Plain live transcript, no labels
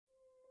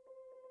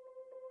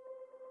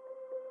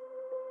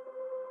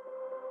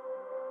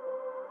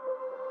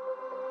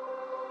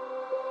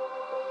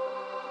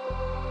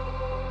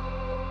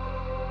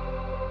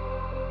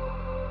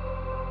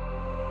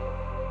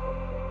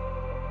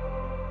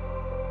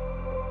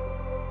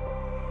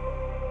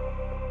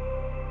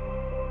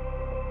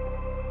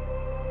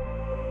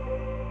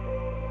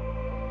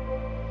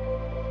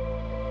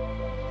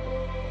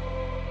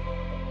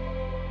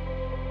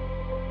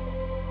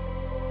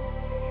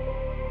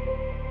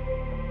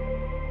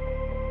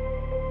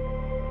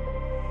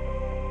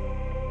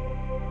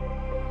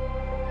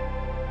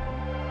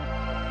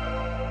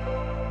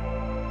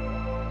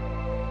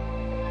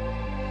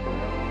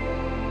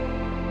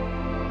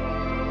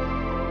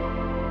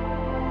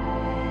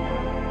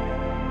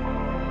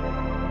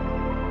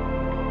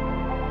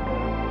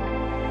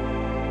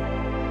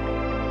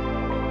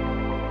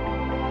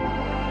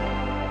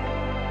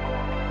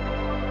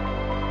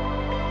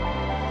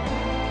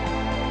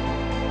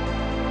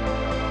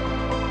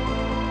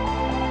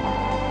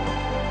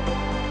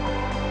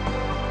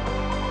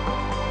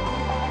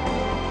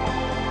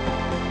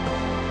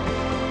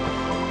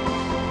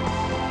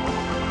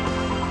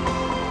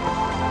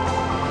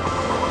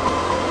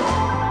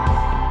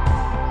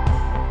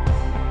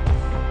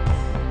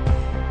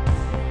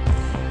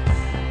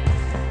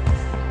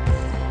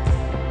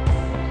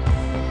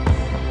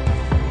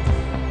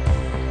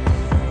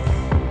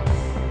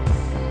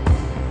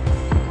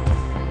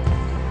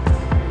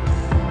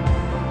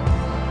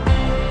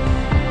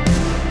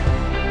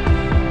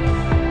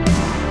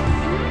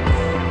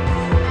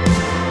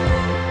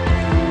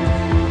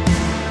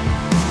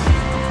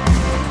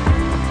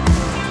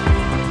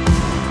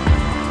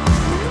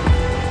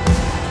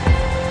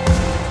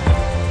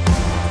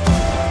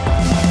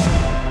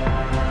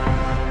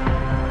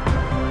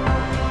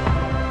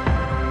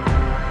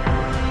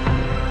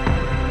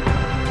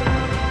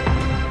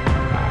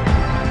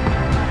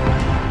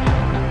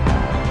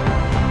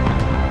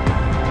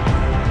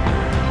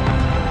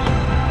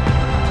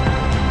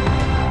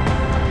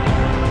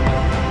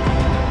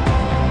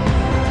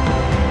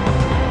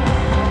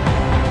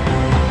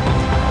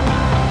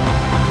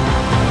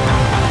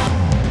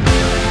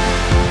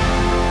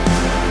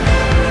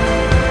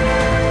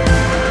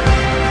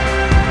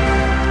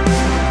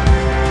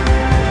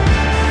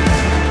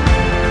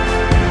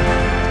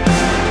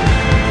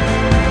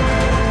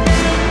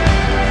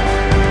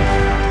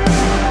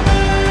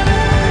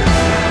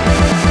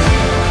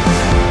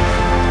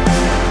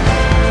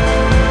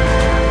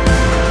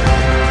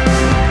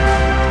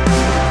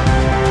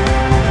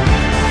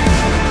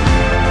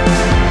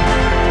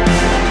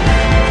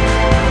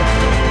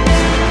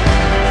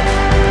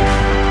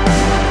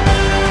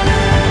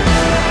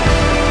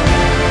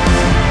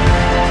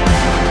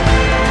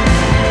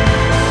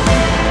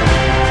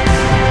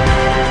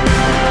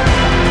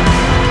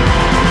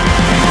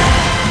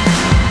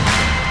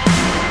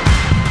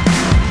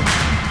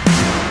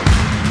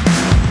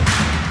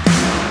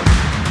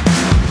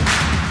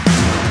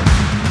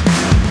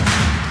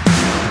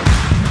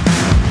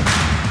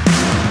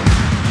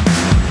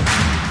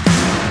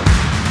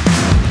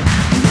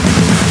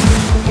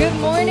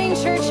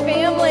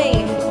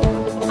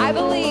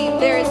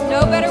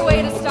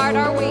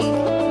start our week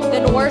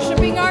than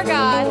worshiping our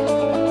God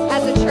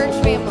as a church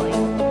family.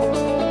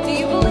 Do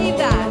you believe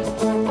that?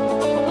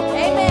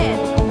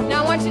 Amen.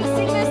 Now I want you to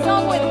sing this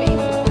song with me.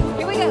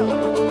 Here we go.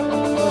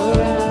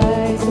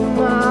 Rise in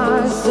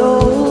my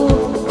soul,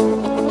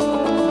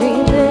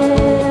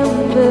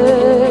 remember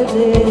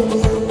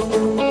this.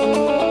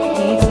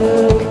 He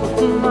took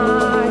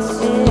my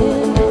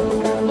sin,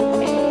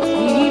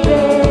 he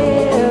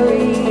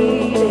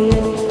buried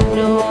it.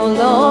 No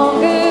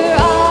longer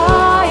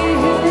I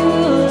who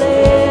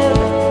live,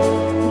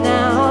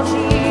 now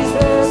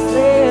Jesus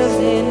lives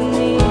in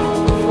me.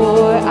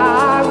 For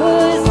I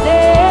was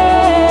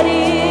dead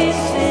in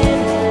sin,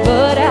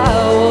 but I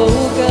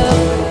woke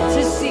up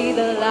to see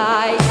the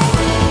light.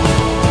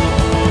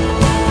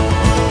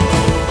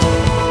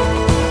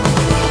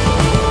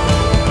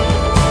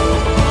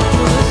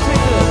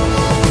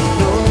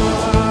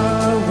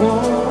 I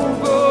won't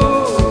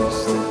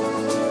boast,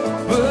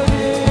 but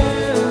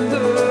in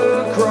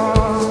the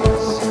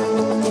cross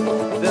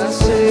that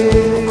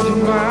saved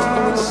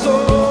my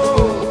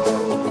soul.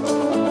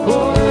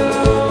 What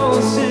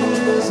else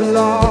is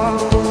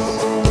lost?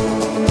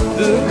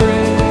 The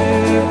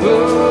grip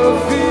of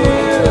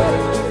fear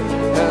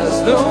has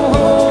no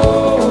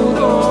hold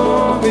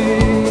on me.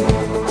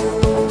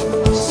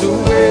 So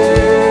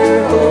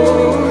where,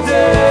 oh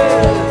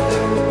death,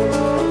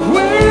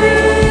 where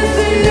is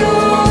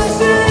your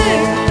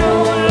sting? No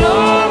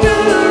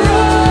longer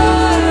I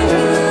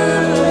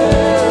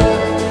live.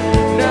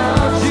 Now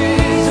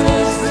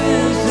Jesus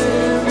lives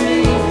in me.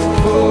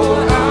 For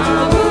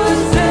I was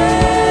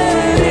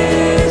dead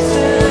in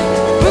sin,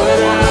 but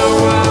I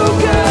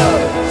woke up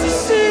to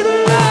see the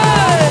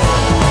light.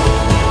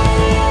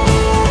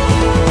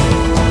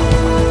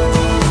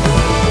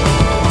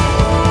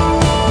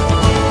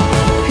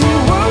 He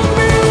woke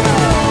me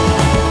up.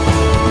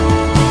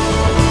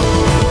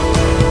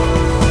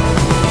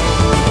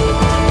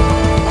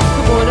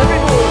 Come on,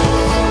 everyone.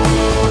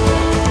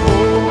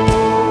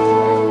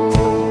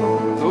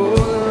 All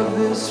of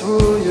this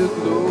for your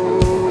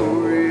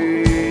glory.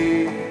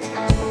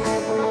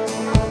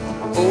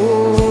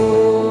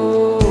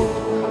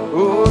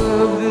 All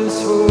of this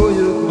for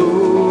your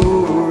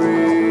glory. All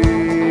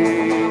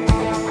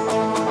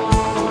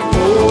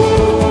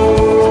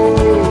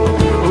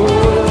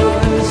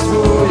of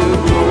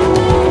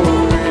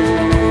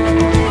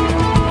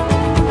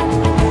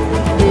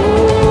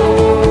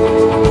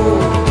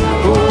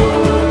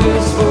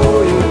this for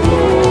your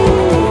glory.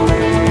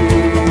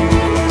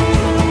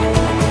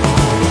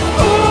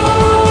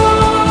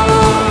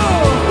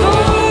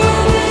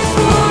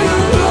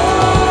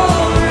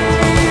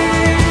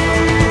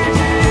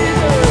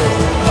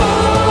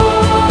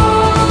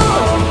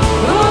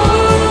 All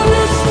of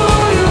this for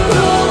your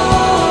glory.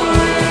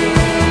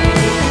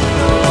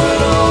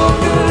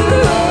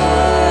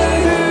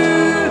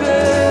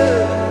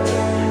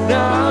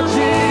 Now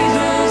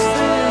Jesus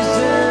lives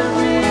in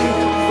me.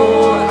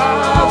 For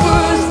I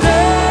was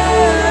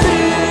dead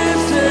in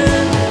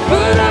sin,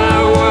 but I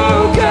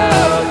woke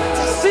up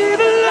to see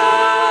the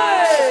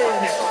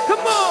light.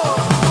 Come on.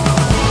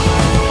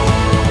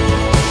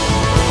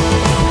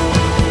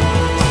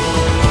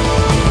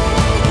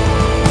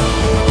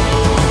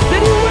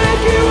 Did he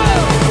wake you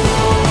up?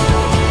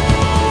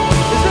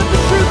 Is that the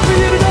truth for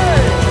you today?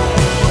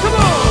 Come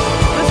on,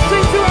 let's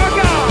sing to our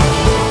God.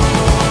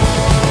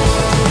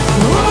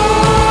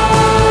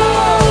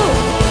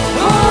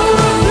 All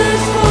of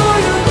this for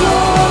your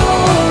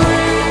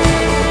glory.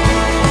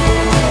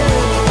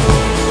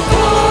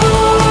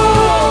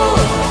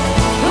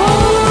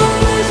 All of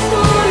this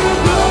for your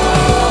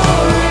glory.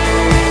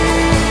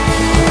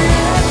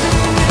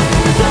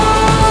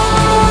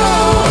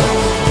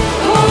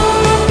 All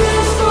of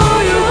this for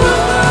your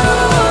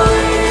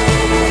glory.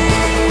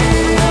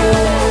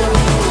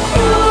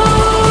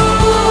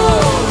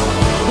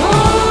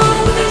 All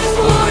of this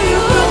for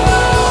your glory.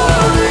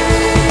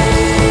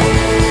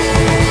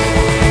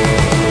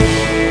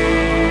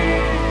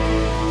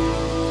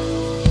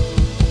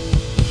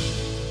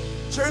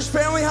 Church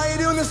family, how you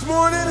doing this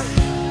morning?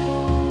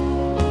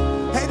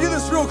 Hey, do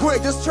this real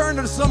quick. Just turn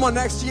to someone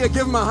next to you,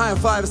 give them a high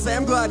five, say,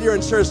 I'm glad you're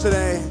in church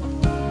today.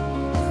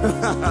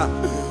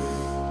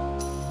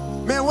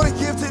 Man, what a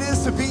gift it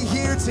is to be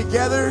here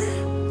together,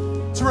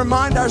 to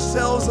remind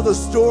ourselves of the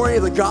story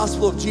of the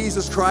gospel of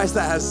Jesus Christ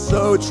that has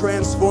so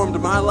transformed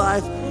my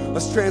life.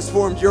 Let's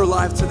transform your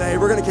life today.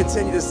 We're going to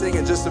continue to sing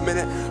in just a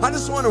minute. I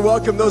just want to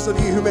welcome those of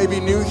you who may be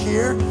new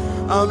here.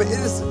 It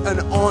is an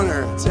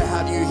honor to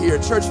have you here.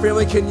 Church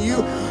family, can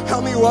you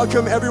help me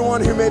welcome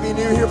everyone who may be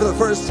new here for the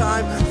first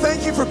time?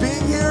 Thank you for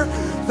being here.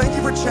 Thank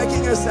you for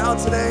checking us out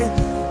today.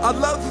 I'd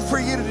love for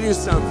you to do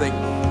something.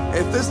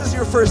 If this is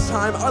your first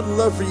time, I'd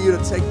love for you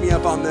to take me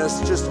up on this.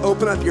 Just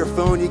open up your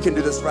phone. You can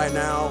do this right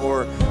now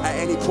or at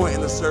any point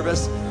in the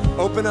service.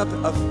 Open up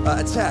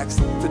a text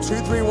to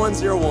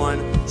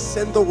 23101,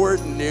 send the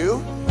word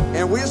new,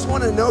 and we just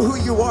want to know who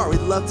you are. We'd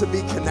love to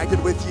be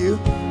connected with you,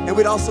 and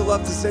we'd also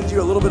love to send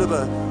you a little bit of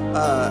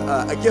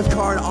a gift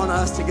card on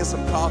us to get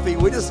some coffee.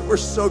 We're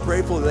so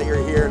grateful that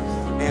you're here,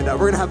 and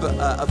we're gonna have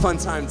a fun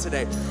time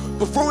today.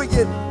 Before we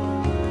get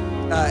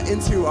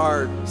into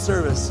our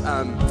service,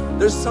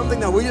 there's something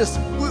that we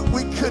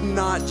could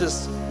not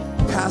just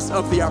pass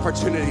up the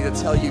opportunity to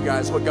tell you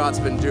guys what God's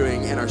been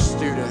doing in our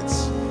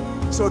students.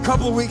 So a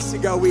couple of weeks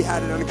ago, we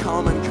had an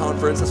Uncommon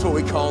Conference. That's what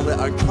we called it,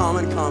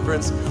 Uncommon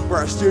Conference, where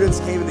our students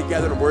came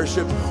together to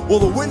worship. Well,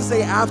 the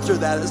Wednesday after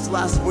that, this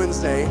last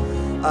Wednesday,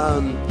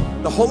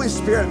 the Holy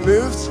Spirit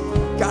moved.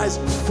 Guys,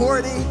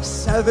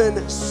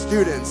 47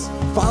 students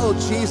followed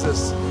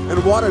Jesus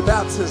in water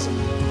baptism.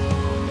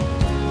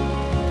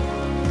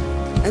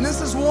 And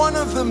this is one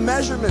of the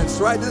measurements,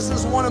 right? This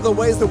is one of the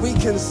ways that we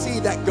can see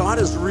that God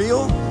is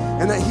real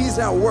and that He's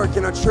at work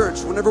in our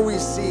church whenever we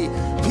see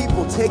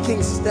people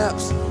taking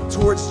steps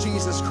towards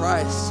Jesus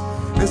Christ.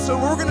 And so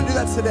what we're gonna do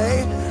that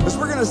today is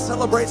we're gonna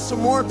celebrate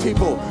some more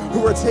people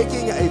who are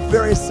taking a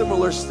very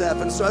similar step.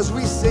 And so as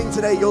we sing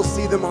today, you'll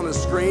see them on the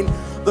screen.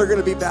 They're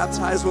gonna be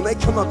baptized. When they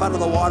come up out of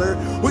the water,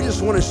 we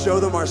just wanna show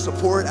them our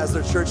support as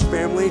their church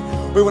family.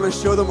 We wanna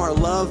show them our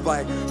love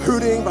by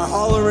hooting, by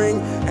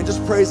hollering, and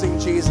just praising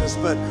Jesus.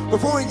 But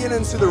before we get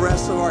into the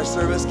rest of our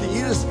service, can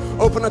you just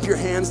open up your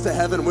hands to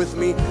heaven with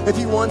me? If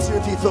you want to,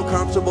 if you feel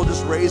comfortable,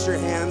 just raise your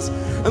hands.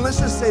 And let's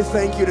just say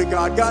thank you to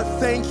God. God,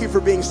 thank you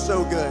for being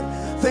so good.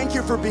 Thank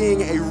you for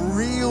being a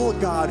real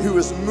God who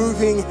is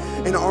moving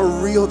in our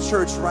real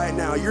church right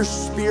now. Your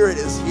Spirit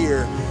is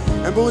here.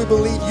 And we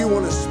believe you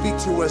want to speak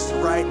to us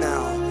right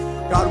now.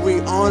 God,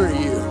 we honor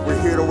you.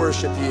 We're here to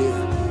worship you.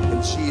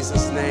 In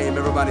Jesus' name,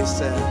 everybody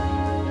said,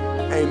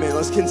 amen.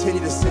 Let's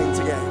continue to sing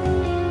together.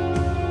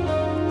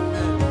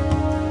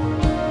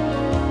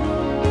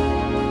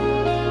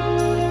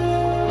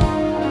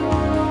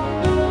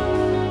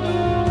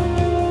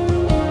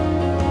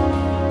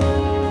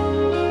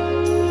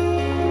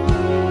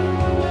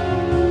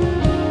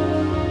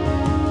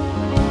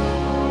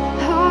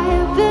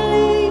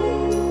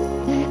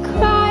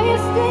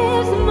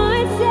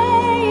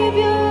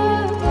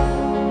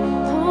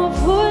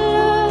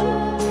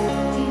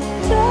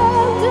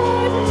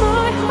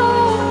 My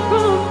heart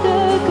from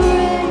the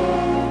grave.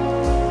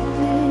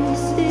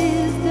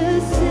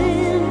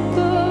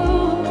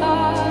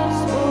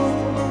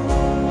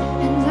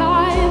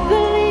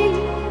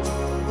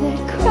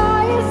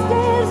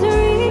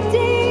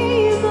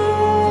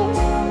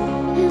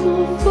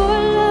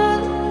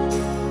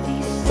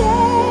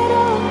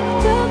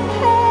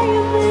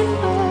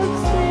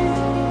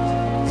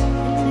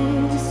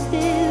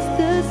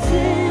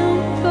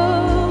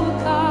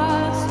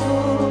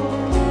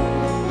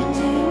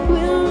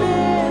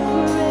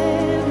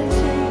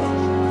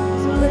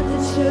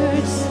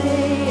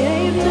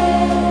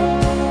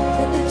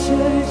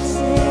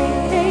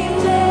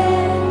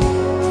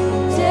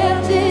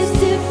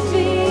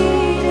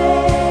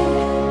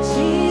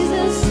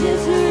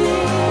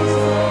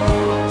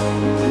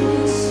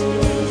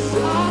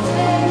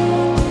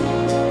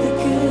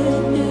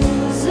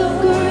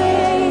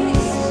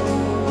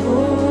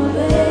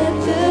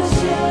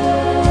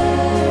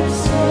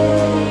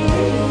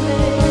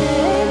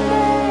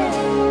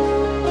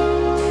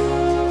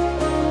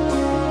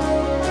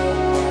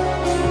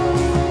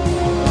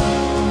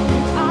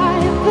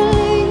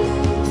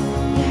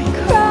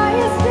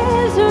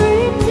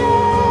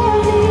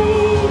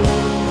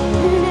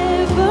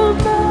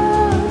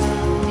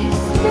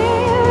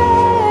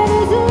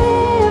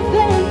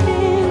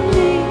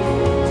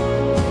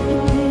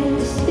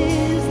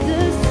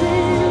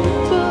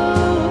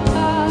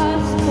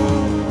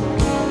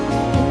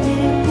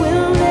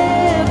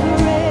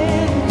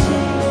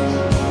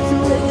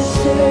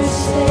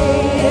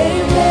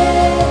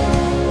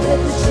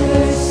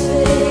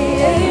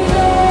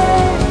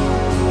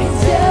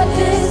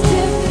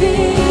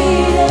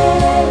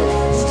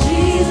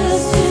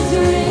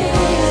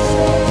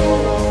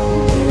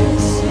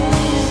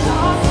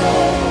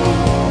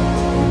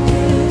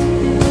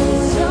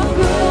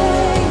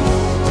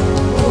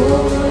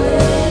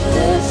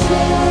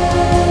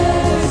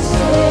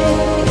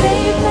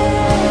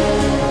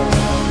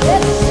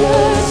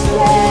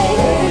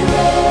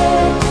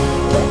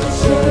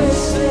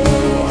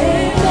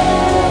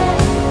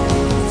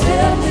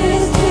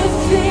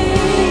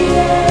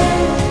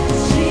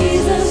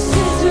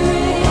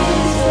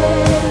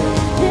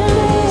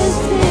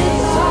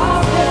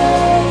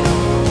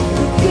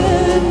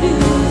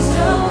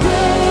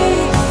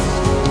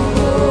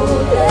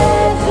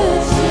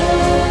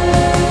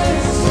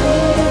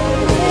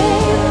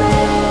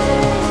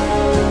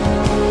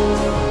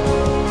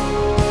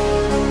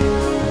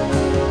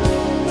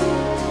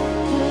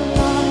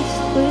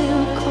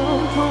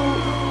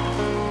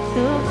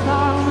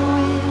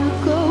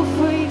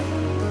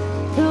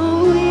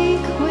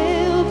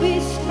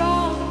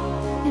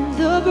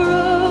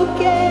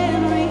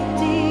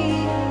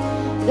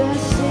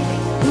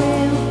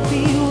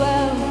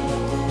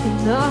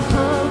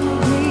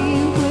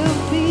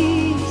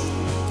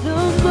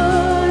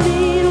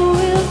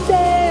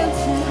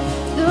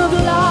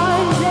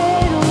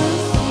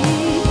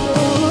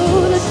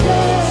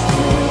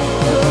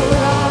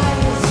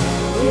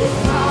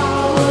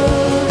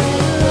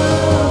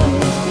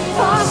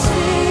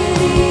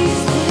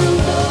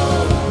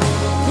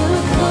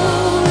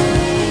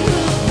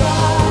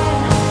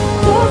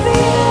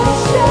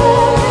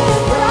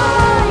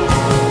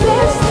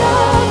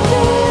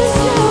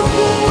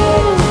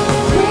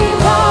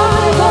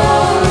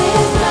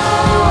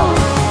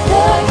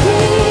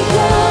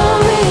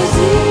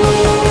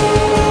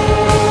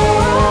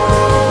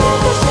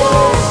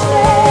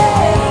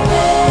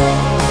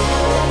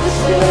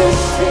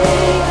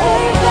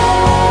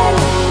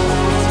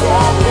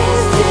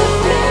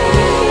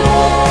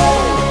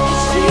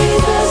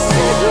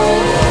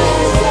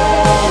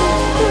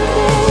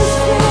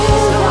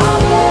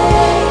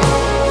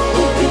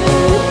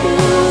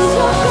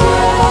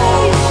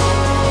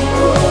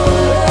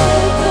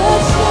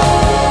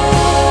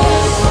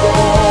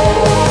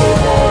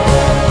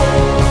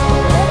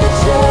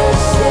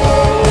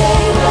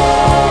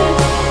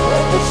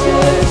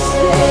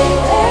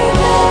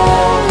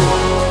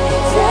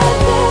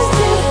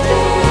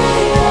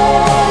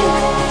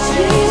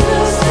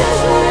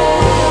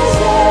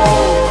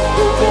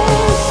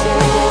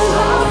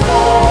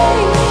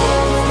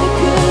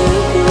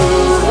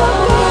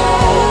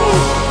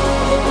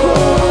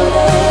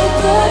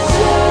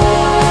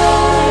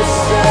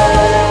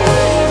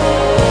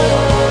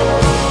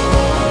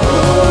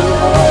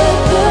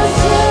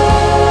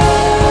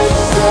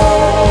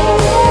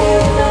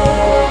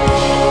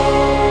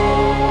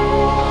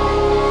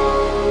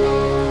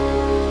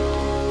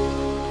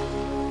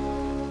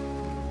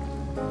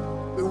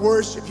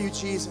 worship you,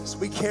 Jesus.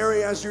 We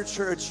carry as your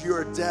church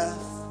your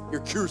death,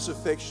 your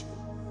crucifixion.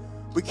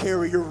 We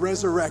carry your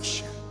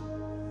resurrection,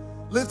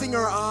 lifting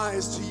our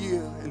eyes to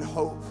you in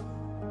hope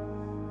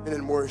and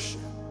in worship.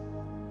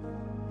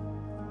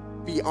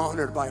 Be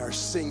honored by our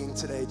singing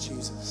today,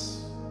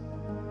 Jesus.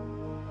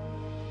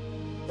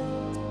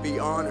 Be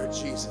honored,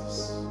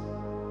 Jesus.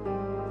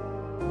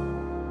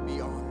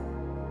 Be honored.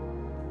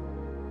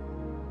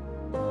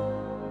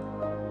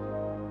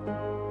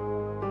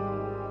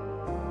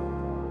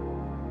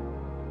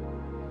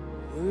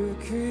 We're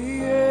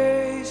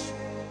creation,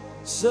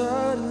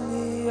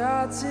 suddenly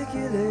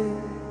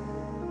articulate,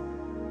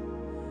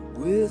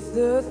 with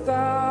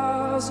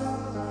 1,000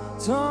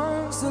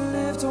 tongues to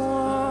lift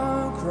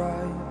one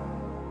cry.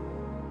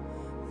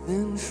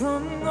 Then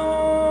from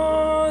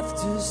north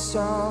to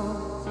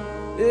south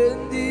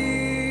and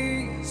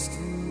east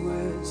to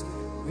west,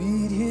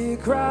 we'd hear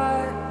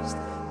Christ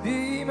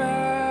be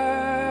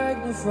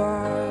magnified.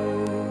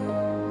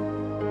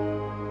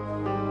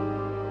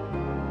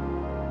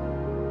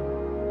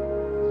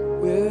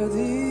 Where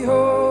the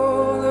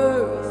whole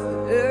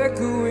earth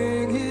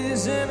echoing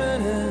his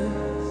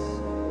imminence,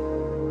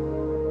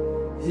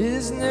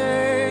 his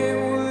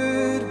name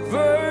would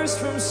burst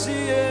from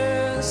sea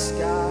and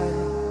sky.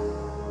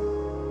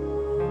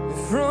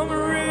 From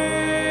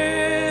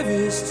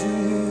rivers to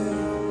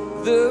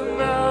the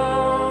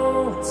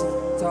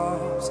mountain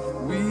tops,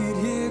 we'd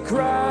hear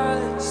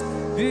Christ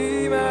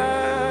be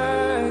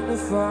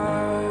magnified.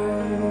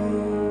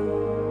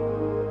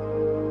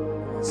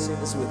 Sing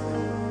this with me.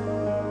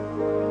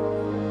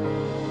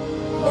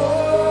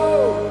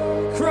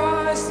 Oh,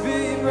 Christ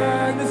be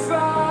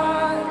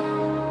magnified.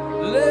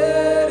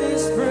 Let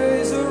his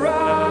praise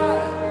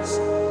arise.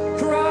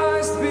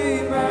 Christ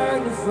be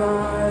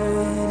magnified.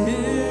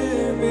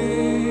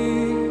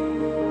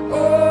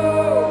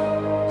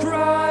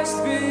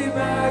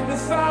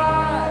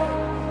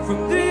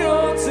 From the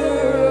altar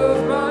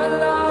of my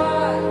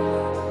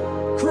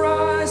life,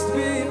 Christ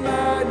be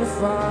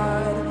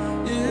magnified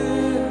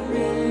in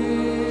me.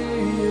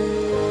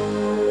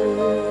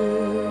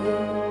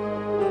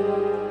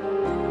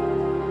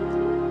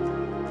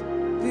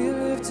 Be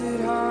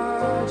lifted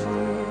high,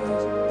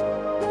 Jesus.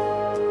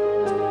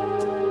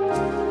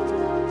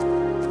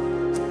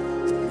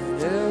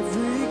 And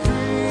every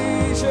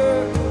creature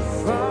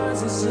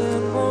finds its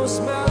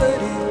inmost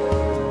melody.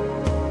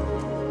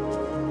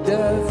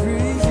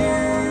 Every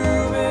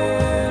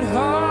human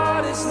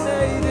heart is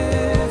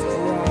native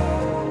cry,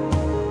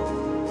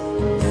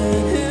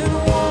 and in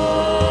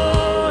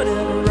one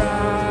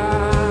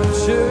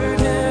enraptured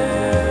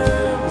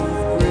hymn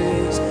of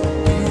praise,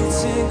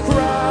 beating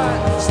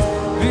Christ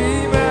be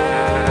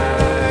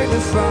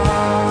magnified.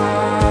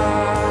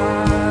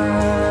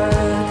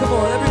 Come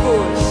on, every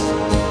voice.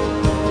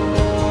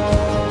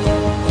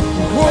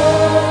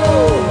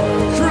 Whoa,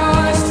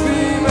 Christ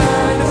be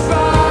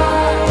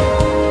magnified.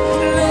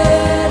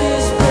 Let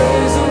his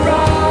praise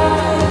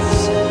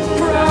arise.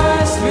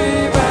 Christ be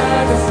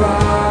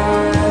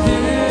magnified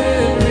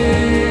in me.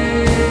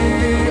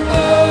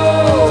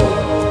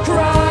 Oh,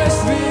 Christ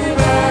be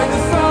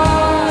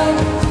magnified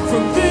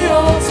from the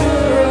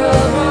altar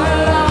of my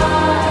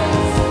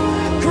life.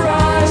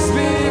 Christ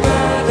be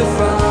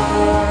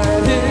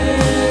magnified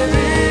in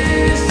me.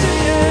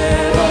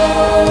 Singing,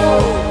 oh,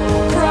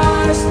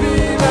 Christ be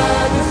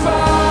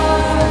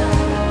magnified.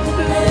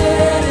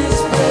 Let his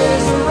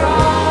praise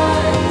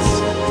arise.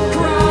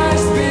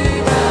 Christ be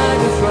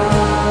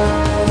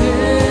magnified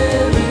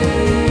in me.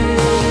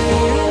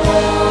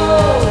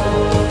 Oh,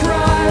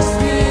 Christ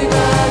be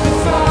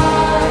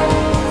magnified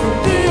from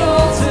the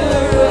altar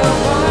of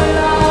my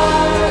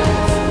life.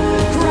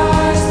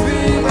 Christ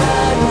be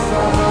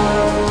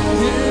magnified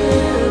in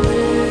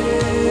me.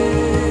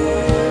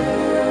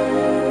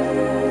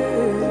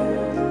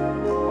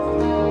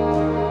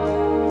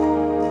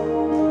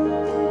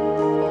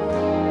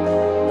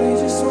 We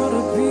just want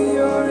to be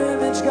your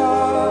image,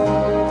 God.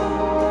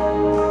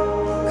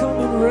 Come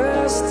and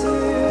rest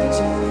here,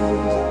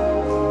 Jesus.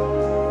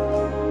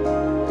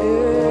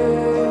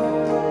 Yeah.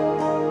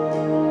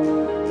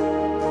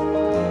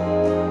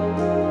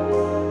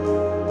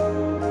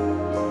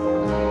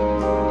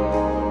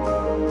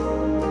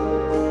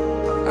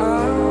 I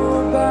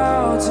won't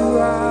bow to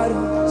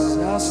idols.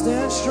 I'll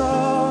stand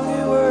strong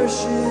and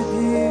worship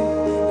you.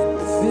 And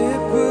if it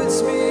puts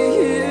me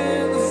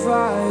in the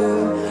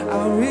fire,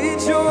 I'll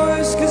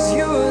rejoice 'cause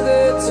you're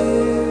there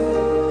too.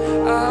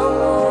 I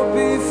won't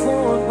be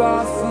formed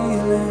by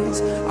feelings.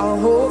 I'll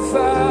hold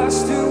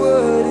fast to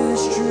what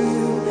is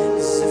true.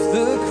 'Cause if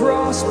the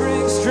cross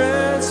brings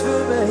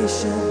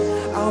transformation,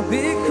 I'll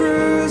be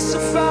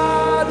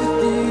crucified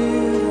with you.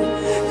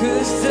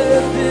 'Cause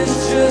death is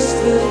just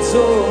the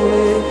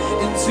doorway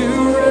into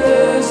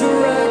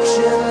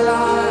resurrection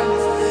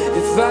life.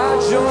 If I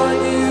join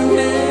you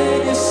in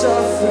your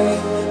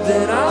suffering,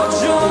 then I'll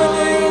join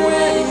you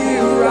when you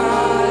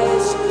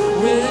rise.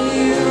 When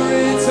you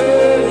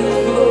return in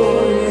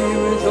glory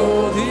with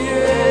all the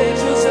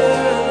angels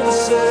and the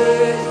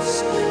saints,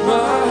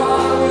 my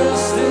heart will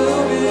still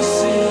be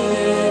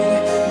singing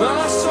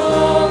my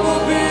song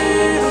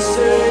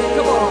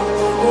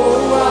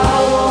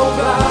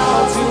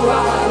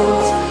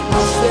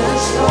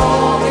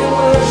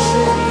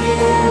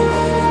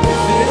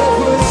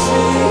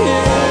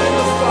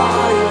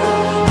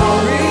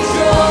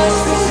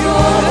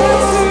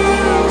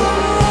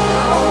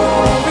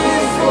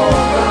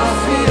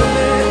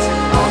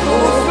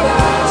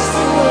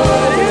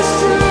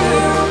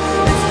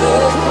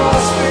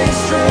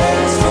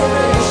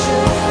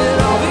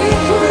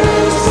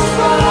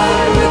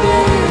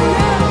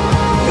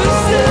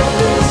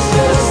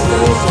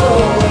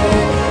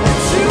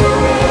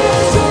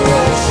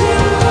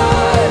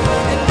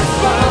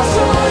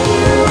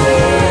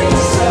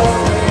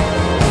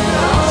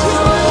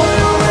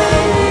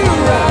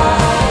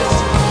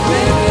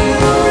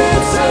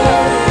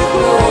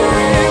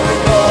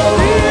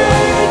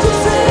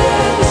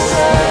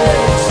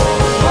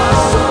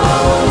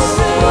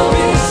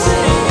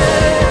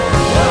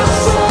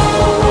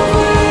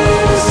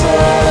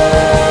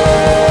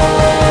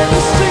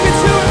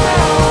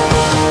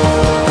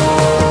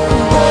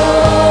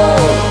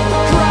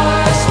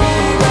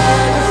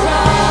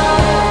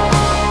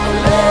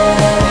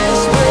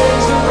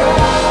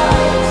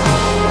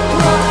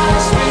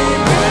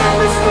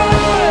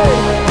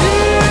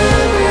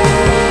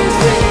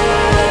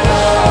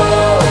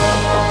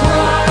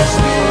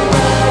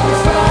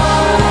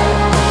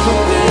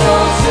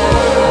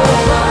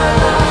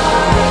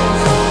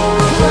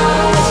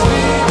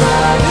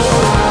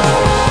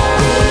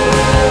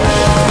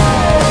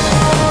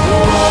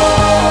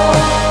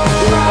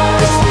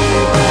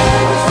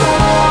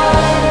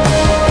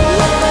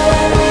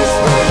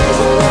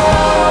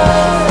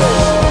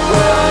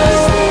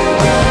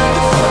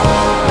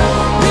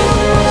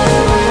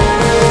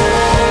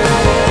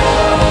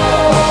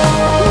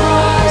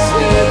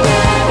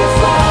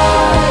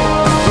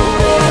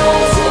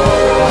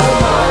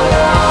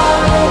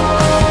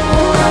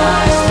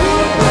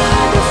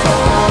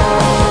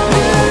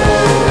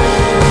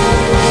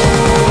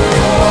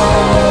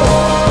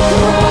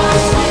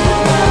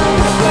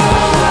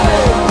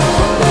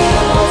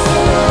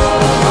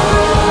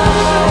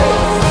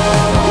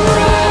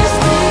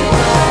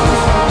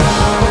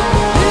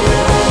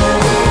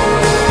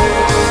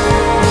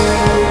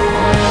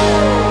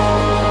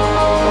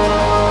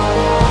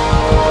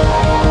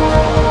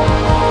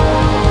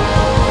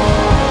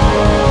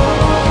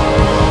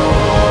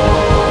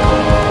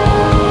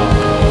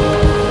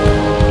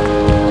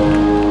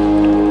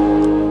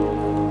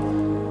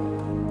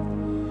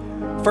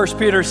 1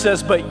 Peter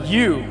says, but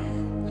you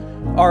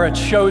are a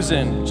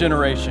chosen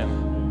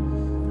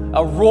generation,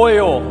 a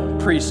royal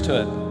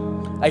priesthood,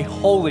 a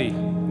holy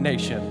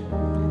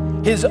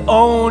nation, his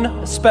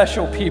own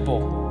special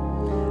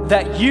people,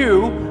 that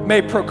you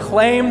may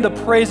proclaim the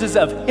praises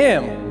of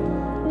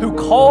him who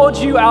called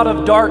you out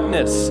of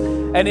darkness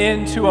and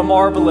into a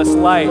marvelous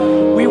light.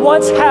 We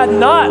once had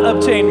not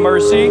obtained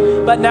mercy,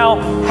 but now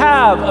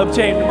have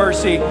obtained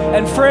mercy.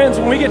 And friends,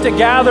 when we get to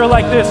gather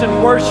like this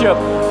and worship,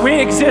 we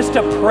exist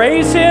to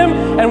praise him,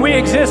 and we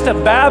exist to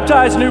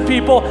baptize new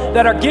people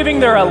that are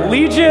giving their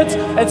allegiance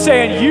and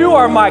saying, you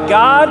are my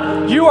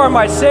God, you are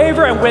my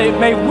Savior, and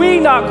may we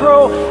not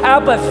grow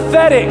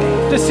apathetic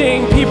to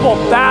seeing people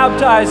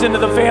baptized into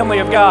the family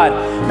of God.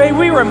 May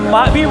we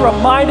be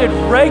reminded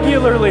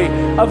regularly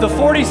of the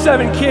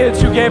 47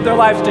 kids who gave their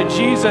lives to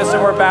Jesus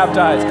and were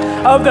baptized,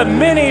 of the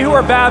many who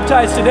are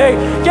baptized today.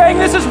 Gang,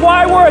 this is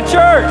why we're a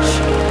church,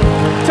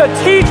 to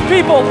teach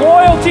people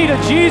loyalty to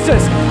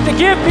Jesus, to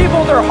give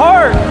people their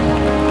heart.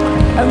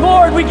 And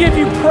Lord, we give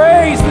you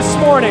praise this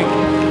morning.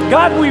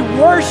 God, we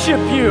worship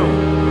you.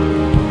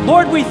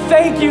 Lord, we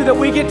thank you that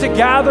we get to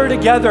gather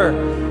together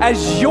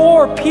as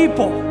your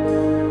people,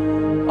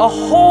 a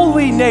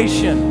holy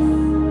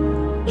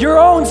nation, your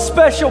own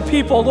special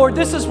people. Lord,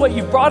 this is what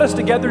you've brought us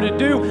together to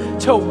do,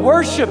 to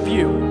worship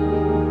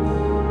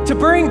you, to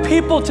bring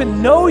people to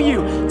know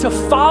you, to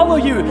follow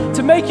you,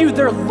 to make you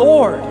their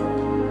Lord.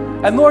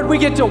 And Lord, we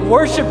get to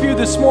worship you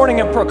this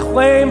morning and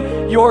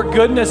proclaim your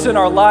goodness in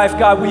our life.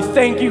 God, we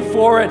thank you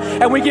for it.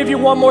 And we give you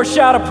one more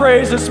shout of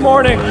praise this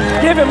morning.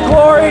 Give him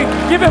glory,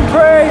 give him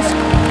praise.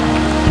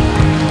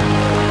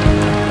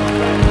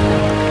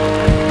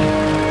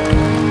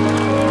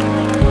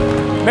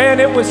 Man,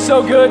 it was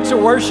so good to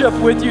worship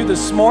with you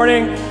this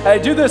morning.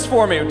 Hey, do this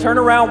for me. Turn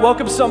around,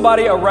 welcome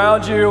somebody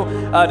around you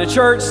to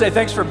church. Say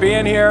thanks for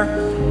being here.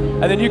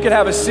 And then you can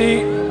have a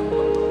seat.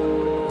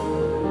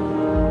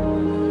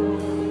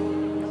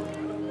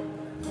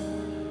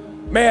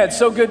 Man,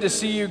 so good to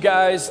see you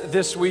guys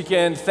this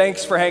weekend.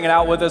 Thanks for hanging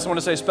out with us. I want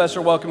to say a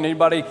special welcome to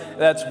anybody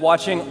that's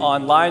watching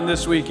online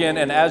this weekend.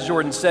 And as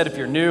Jordan said, if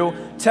you're new,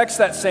 text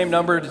that same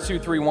number to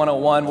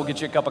 23101. We'll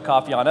get you a cup of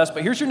coffee on us.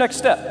 But here's your next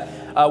step.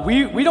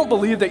 We don't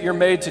believe that you're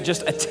made to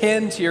just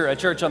attend here at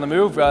Church on the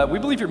Move. We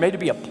believe you're made to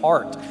be a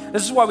part.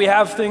 This is why we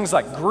have things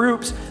like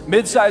groups,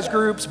 mid-sized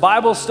groups,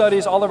 Bible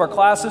studies, all of our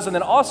classes, and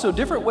then also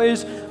different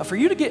ways for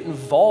you to get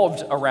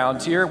involved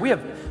around here. We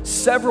have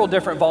several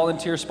different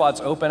volunteer spots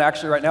open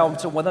actually right now.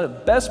 So one of the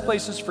best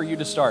places for you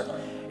to start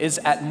is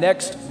at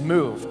Next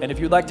Move. And if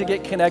you'd like to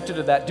get connected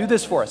to that, do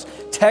this for us.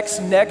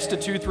 Text NEXT to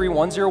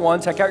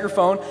 23101, take out your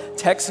phone,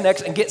 text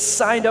NEXT, and get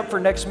signed up for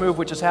Next Move,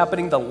 which is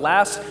happening the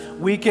last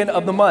weekend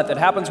of the month. It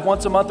happens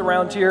once a month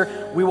around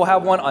here. We will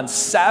have one on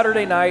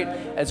Saturday night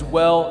as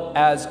well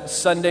as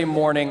Sunday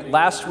morning,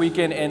 last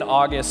weekend in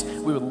August.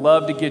 We would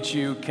love to get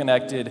you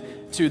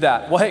connected to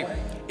that. Well, hey,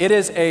 it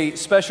is a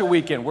special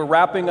weekend. We're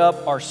wrapping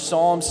up our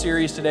Psalm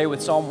series today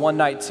with Psalm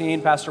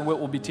 119. Pastor Whit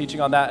will be teaching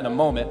on that in a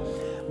moment.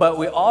 But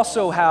we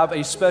also have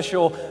a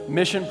special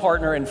mission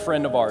partner and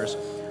friend of ours.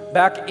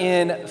 Back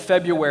in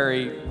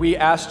February, we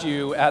asked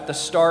you at the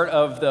start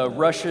of the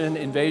Russian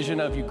invasion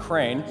of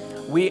Ukraine,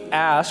 we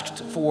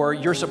asked for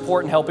your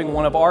support in helping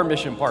one of our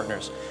mission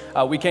partners.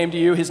 We came to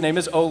you. His name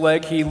is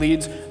Oleg. He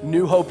leads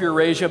New Hope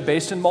Eurasia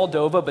based in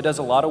Moldova, but does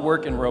a lot of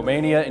work in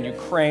Romania and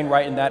Ukraine,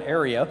 right in that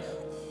area.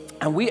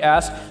 And we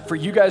asked for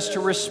you guys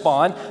to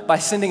respond by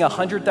sending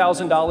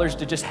 $100,000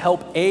 to just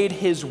help aid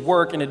his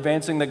work in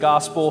advancing the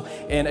gospel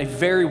in a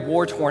very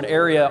war-torn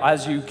area.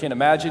 As you can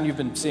imagine, you've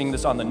been seeing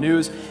this on the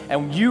news.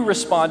 And you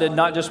responded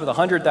not just with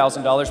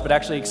 $100,000, but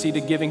actually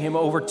exceeded giving him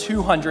over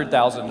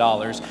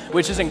 $200,000,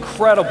 which is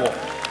incredible.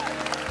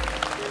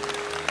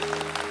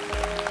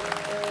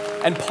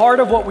 And part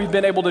of what we've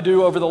been able to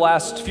do over the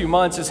last few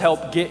months is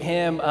help get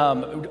him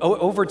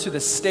over to the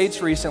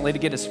States recently to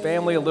get his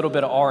family a little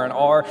bit of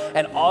R&R.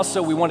 And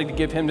also we wanted to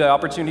give him the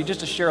opportunity just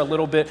to share a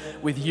little bit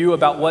with you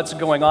about what's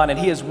going on. And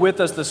he is with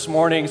us this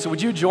morning. So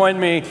would you join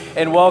me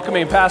in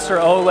welcoming Pastor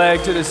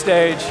Oleg to the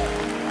stage?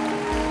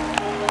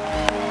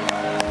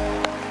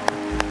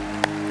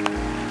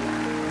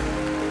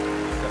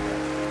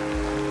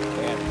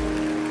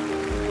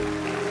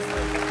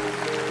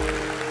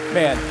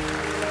 Man.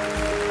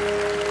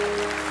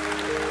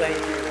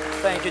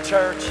 Thank you,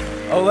 church.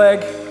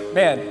 Oleg,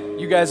 man,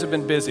 you guys have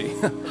been busy.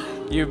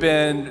 You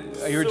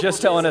were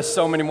just telling us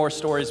so many more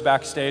stories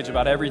backstage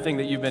about everything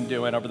that you've been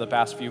doing over the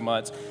past few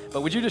months.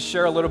 But would you just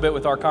share a little bit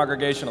with our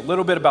congregation, a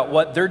little bit about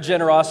what their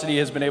generosity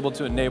has been able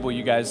to enable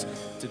you guys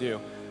to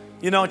do?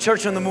 You know,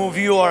 Church on the Move,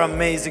 you are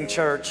amazing,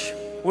 church.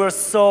 We're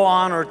so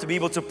honored to be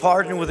able to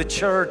partner with a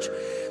church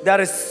that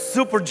is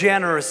super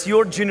generous.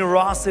 Your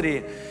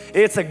generosity,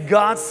 it's a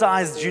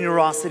God-sized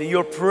generosity.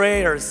 Your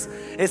prayers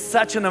is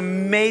such an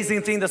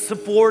amazing thing that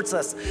supports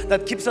us,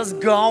 that keeps us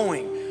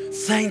going.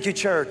 Thank you,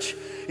 church.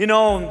 You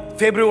know,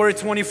 February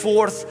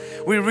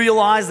 24th, we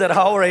realized that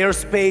our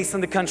airspace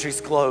in the country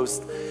is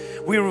closed.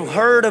 We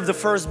heard of the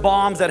first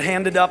bombs that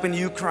ended up in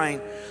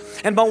Ukraine.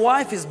 And my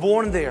wife is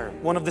born there.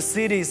 One of the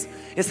cities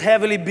is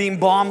heavily being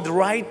bombed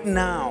right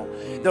now.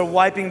 They're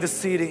wiping the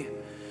city.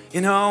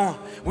 You know,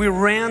 we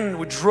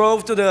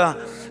drove to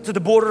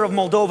the border of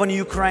Moldova and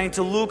Ukraine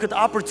to look at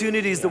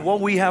opportunities that what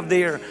we have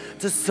there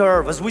to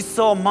serve. As we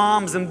saw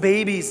moms and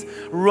babies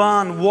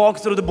walk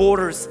through the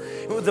borders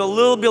with the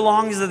little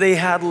belongings that they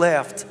had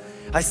left.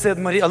 I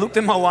looked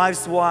at my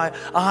wife's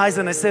eyes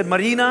and I said,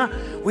 Marina,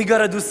 we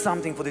gotta do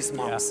something for these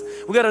moms.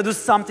 We gotta do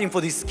something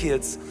for these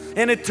kids.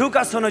 And it took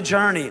us on a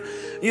journey,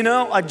 you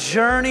know, a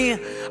journey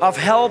of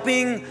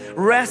helping,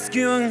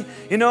 rescuing,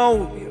 you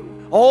know,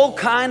 all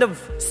kind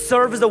of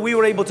service that we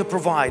were able to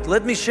provide.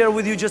 Let me share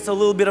with you just a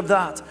little bit of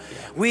that.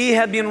 We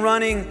had been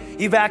running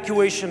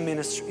evacuation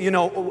ministry, you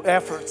know,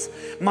 efforts.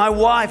 My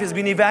wife has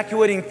been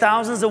evacuating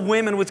thousands of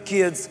women with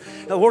kids,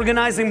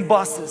 organizing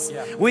buses.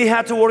 We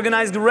had to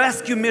organize the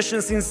rescue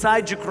missions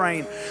inside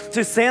Ukraine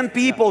to send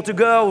people to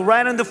go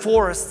right in the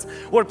forests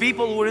where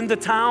people were in the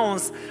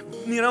towns,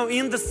 you know,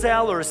 in the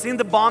cellars, in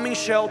the bombing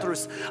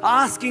shelters,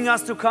 asking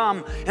us to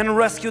come and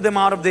rescue them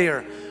out of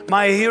there.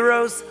 My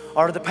heroes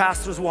are the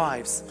pastors'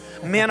 wives.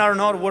 Men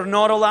were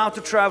not allowed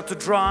to travel to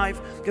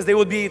drive because they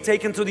would be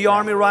taken to the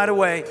army right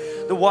away.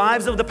 The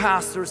wives of the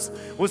pastors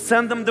would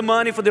send them the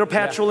money for their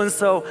petrol, and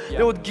so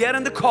they would get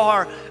in the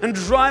car and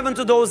drive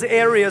into those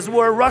areas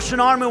where Russian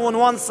army on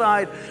one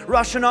side,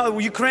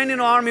 Ukrainian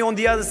army on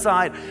the other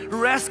side,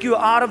 rescue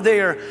out of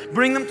there,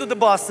 bring them to the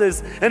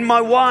buses, and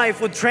my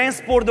wife would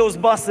transport those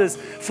buses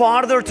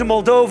farther to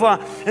Moldova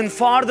and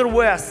farther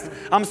west.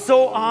 I'm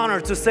so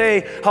honored to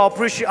say how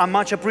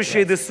much I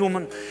appreciate this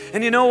woman.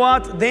 And you know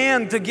what?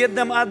 Then to get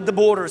them at the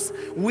borders,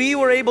 we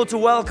were able to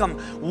welcome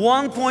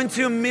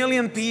 1.2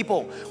 million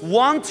people.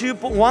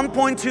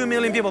 1.2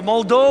 million people.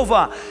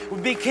 Moldova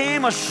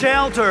became a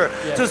shelter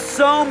to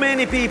so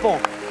many people.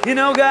 You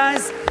know,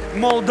 guys,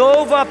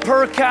 Moldova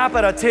per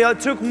capita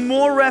took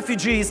more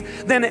refugees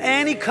than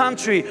any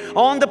country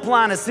on the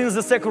planet since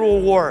the Second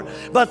World War.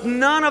 But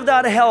none of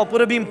that help would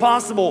have been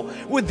possible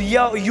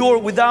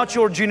without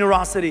your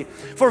generosity.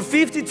 For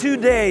 52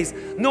 days,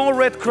 no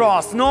Red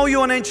Cross, no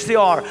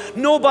UNHCR,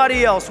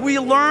 nobody else. We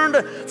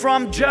learned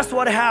from just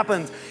what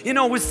happened. You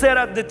know, we set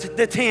up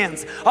the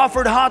tents,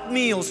 offered hot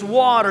meals,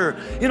 water,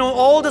 you know,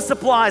 all the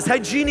supplies,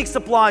 hygienic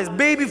supplies,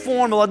 baby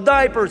formula,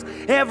 diapers,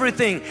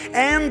 everything,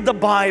 and the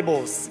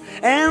Bibles,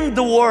 and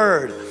the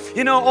Word.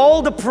 You know,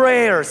 all the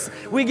prayers.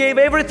 We gave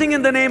everything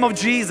in the name of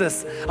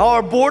Jesus.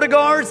 Our border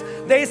guards,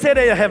 they said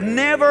they have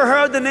never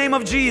heard the name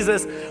of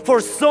Jesus for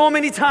so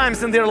many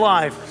times in their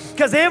life.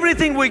 Because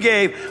everything we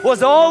gave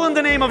was all in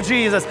the name of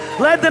Jesus.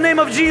 Let the name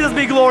of Jesus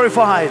be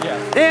glorified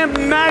and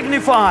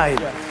magnified.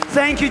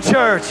 Thank you,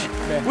 church.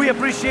 We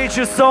appreciate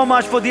you so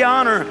much for the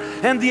honor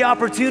and the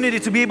opportunity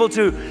to be able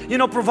to, you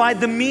know, provide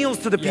the meals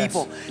to the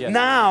people.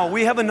 Now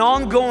we have an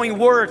ongoing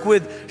work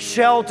with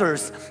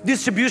shelters,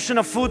 distribution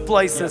of food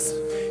places.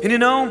 And you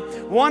know,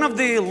 one of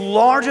the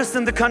largest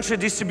in the country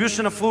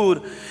distribution of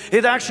food,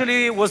 it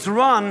actually was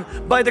run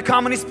by the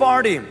Communist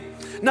Party.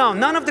 Now,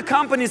 none of the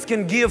companies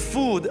can give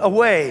food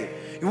away.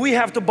 We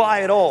have to buy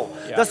it all.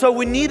 That's why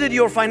we needed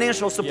your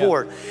financial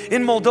support.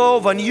 In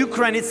Moldova and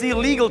Ukraine, it's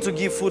illegal to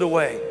give food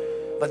away.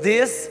 But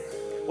this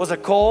was a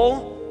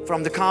call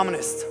from the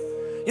communists.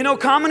 You know,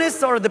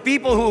 communists are the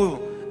people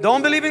who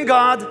don't believe in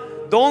God,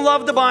 don't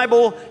love the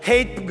Bible,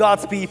 hate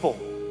God's people.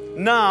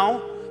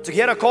 Now, to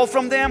get a call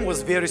from them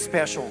was very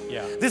special.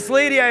 This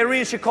lady,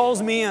 Irene, she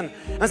calls me in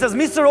and says,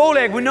 Mr.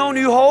 Oleg, we know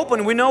New Hope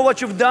and we know what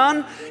you've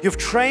done. You've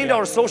trained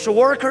our social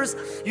workers.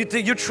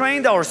 You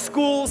trained our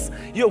schools.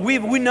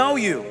 We know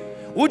you.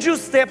 Would you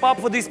step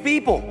up for these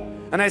people?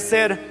 And I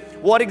said,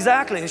 what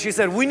exactly? And she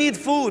said, we need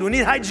food. We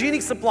need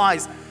hygienic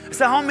supplies. I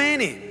said, how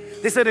many?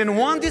 They said, in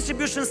one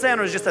distribution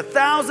center, it's just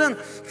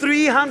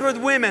 1,300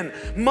 women,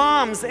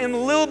 moms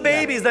and little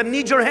babies that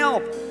need your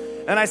help.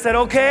 And I said,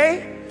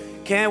 okay,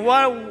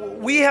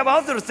 we have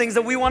other things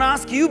that we want to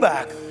ask you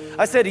back.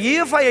 I said,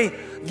 if I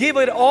give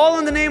it all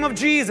in the name of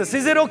Jesus,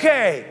 is it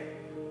okay?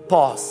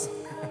 Pause.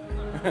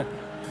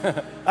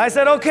 I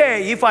said,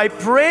 okay, if I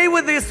pray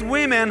with these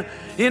women,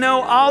 you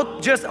know,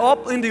 out just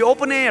up in the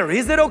open air,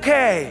 is it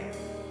okay?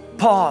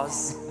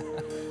 Pause.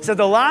 So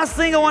the last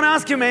thing I want to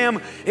ask you,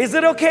 ma'am, is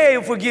it okay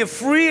if we give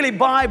freely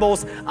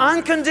Bibles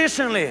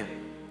unconditionally?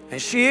 And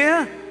she,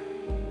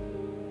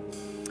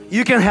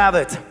 you can have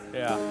it.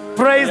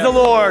 Praise the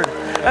Lord.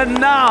 And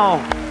now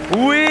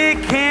we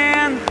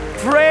can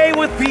pray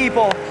with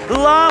people,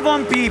 love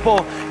on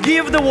people,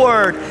 give the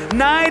word.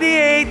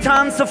 98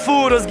 tons of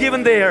food was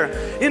given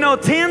there. You know,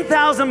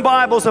 10,000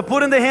 Bibles are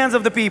put in the hands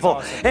of the people.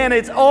 Awesome. And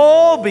it's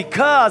all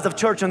because of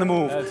Church on the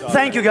Move. Awesome.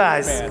 Thank you,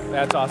 guys. Man,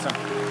 that's awesome.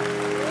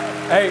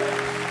 Hey,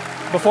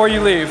 before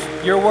you leave,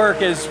 your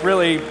work is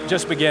really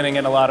just beginning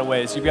in a lot of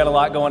ways. You've got a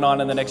lot going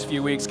on in the next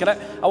few weeks.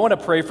 I want to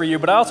pray for you,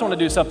 but I also want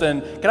to do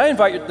something. Can I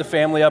invite the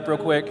family up real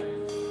quick?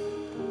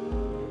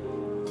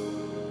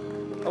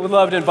 I would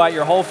love to invite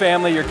your whole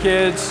family, your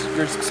kids,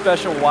 your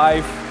special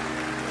wife.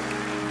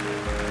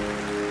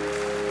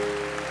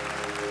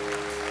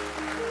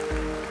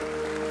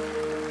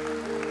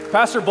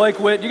 Pastor Blake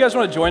Witt, you guys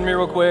want to join me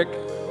real quick?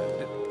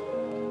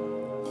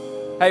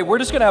 Hey, we're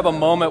just going to have a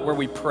moment where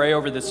we pray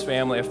over this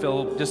family. I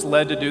feel just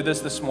led to do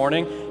this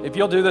morning. If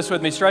you'll do this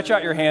with me, stretch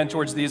out your hand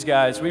towards these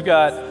guys. They've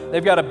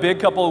got a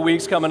big couple of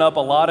weeks coming up, a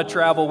lot of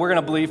travel. We're going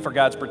to believe for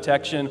God's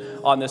protection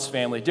on this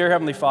family. Dear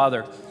Heavenly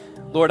Father,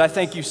 Lord, I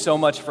thank you so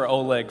much for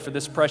Oleg, for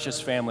this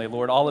precious family,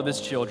 Lord, all of his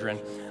children.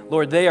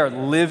 Lord, they are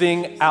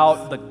living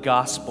out the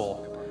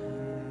gospel.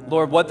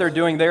 Lord, what they're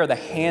doing, they are the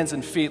hands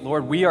and feet.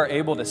 Lord, we are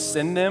able to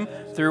send them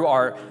through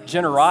our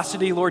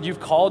generosity. Lord,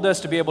 you've called us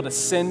to be able to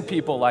send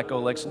people like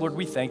Oleg. So Lord,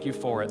 we thank you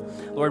for it.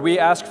 Lord, we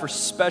ask for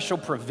special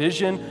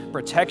provision,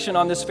 protection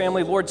on this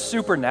family. Lord,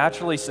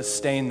 supernaturally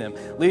sustain them.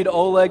 Lead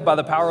Oleg by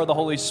the power of the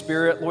Holy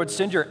Spirit. Lord,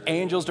 send your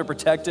angels to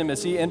protect him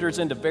as he enters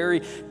into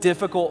very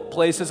difficult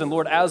places. And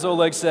Lord, as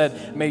Oleg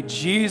said, may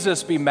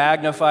Jesus be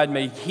magnified.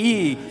 May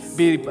he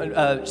be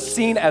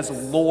seen as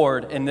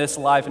Lord in this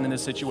life and in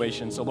this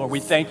situation. So Lord,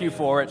 we thank you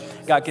for it.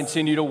 God,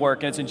 continue to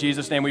work. And it's in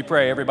Jesus' name we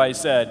pray. Everybody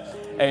said,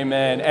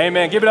 amen.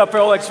 Amen. Give it up for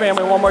Oleg's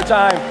family one more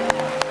time.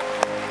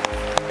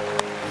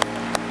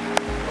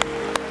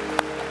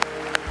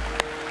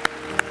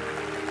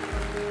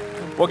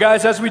 Well,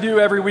 guys, as we do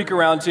every week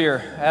around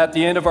here, at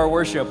the end of our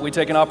worship, we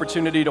take an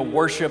opportunity to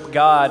worship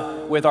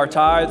God with our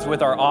tithes,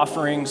 with our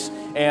offerings.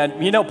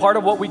 And, you know, part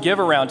of what we give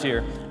around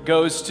here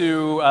goes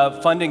to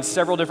funding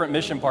several different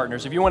mission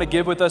partners. If you want to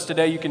give with us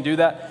today, you can do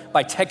that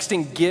by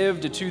texting GIVE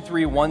to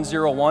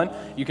 23101.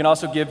 You can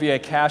also give via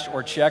cash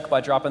or check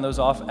by dropping those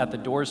off at the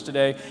doors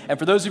today. And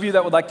for those of you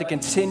that would like to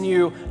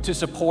continue to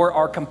support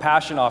our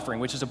compassion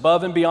offering, which is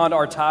above and beyond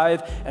our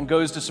tithe and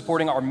goes to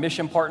supporting our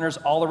mission partners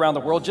all around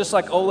the world, just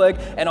like Oleg,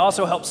 and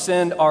also help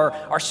send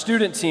our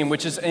student team,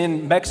 which is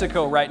in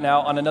Mexico right now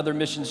on another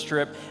missions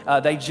trip.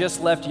 They just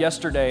left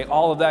yesterday.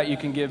 All of that you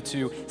can give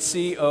to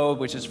CO,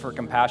 which is for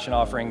compassion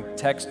offering.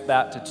 Text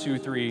that to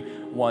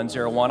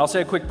 23101. I'll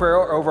say a quick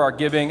prayer over our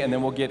giving, and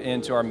then we'll get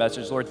into our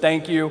message. Lord,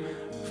 thank you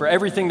for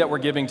everything that we're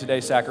giving today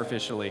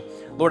sacrificially.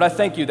 Lord, I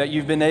thank you that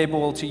you've been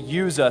able to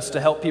use us to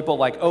help people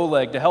like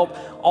Oleg, to help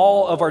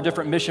all of our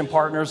different mission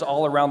partners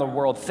all around the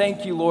world.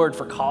 Thank you, Lord,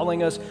 for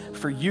calling us,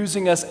 for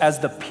using us as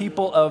the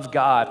people of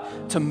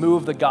God to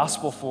move the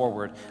gospel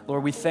forward.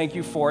 Lord, we thank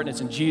you for it, and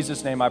it's in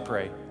Jesus' name I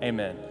pray.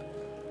 Amen.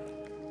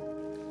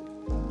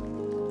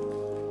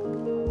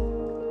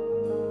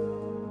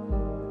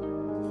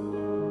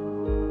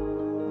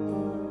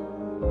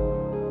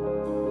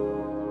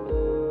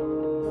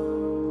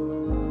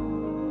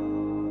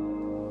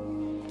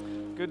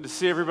 Good to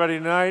see everybody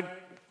tonight.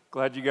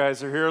 Glad you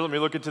guys are here. Let me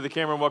look into the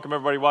camera and welcome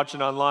everybody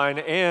watching online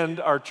and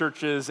our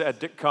churches at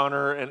Dick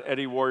Connor and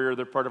Eddie Warrior.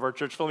 They're part of our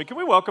church family. Can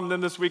we welcome them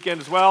this weekend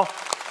as well?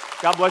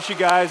 God bless you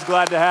guys.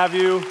 Glad to have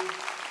you.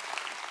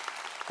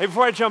 Hey,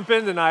 before I jump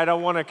in tonight, I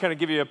want to kind of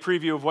give you a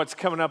preview of what's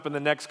coming up in the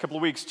next couple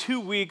of weeks.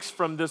 2 weeks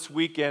from this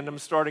weekend, I'm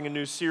starting a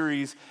new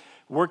series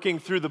working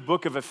through the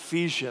book of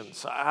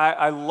Ephesians.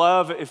 I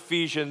love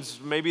Ephesians.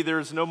 Maybe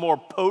there's no more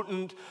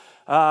potent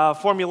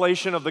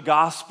formulation of the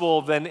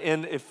gospel than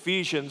in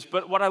Ephesians.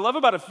 But what I love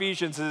about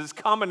Ephesians is this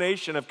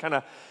combination of kind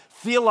of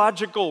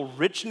theological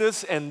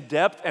richness and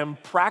depth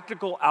and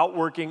practical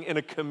outworking in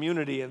a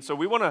community. And so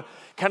we want to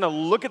kind of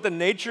look at the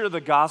nature of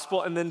the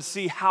gospel and then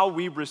see how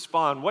we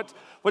respond.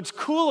 What's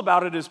cool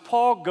about it is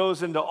Paul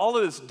goes into all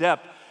of this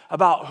depth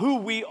about who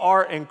we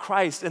are in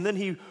Christ, and then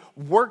he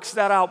works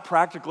that out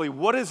practically.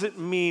 What does it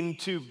mean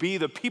to be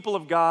the people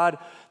of God,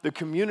 the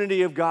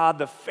community of God,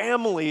 the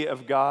family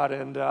of God?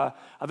 And I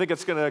think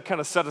it's going to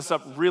kind of set us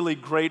up really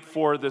great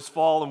for this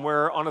fall, and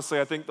where, honestly,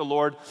 I think the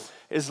Lord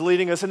is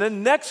leading us. And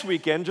then next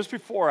weekend, just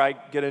before I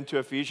get into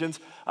Ephesians,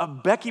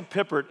 Becky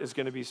Pippert is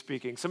going to be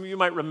speaking. Some of you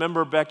might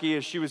remember Becky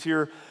as she was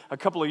here a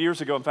couple of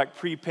years ago, in fact,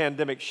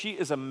 pre-pandemic. She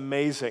is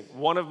amazing.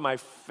 One of my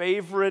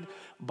favorite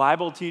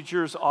Bible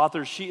teachers,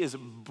 authors. She is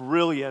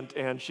brilliant,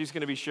 and she's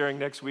going to be sharing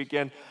next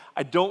weekend.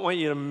 I don't want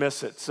you to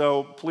miss it.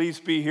 So please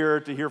be here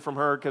to hear from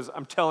her, because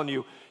I'm telling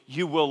you,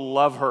 you will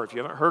love her. If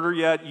you haven't heard her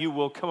yet, you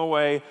will come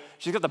away.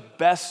 She's got the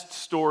best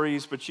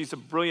stories, but she's a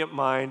brilliant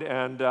mind,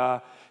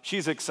 and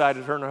she's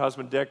excited, her and her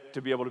husband Dick,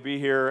 to be able to be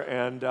here.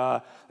 And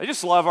they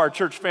just love our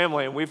church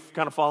family, and we've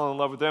kind of fallen in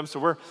love with them.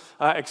 So we're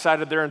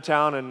excited they're in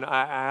town, and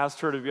I asked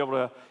her to be able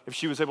to, if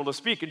she was able to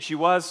speak, and she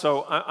was,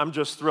 so I'm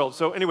just thrilled.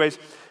 So anyways,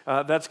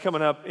 that's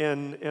coming up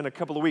in a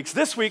couple of weeks.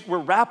 This week, we're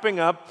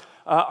wrapping up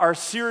our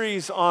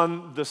series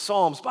on the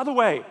Psalms. By the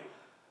way,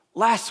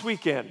 last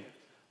weekend,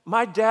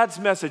 my dad's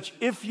message,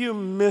 if you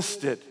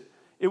missed it,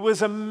 it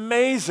was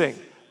amazing.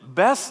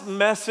 Best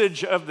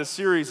message of the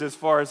series as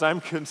far as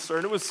I'm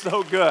concerned. It was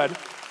so good.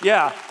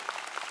 Yeah,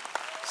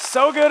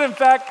 so good. In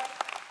fact,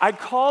 I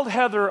called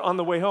Heather on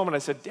the way home and I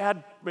said,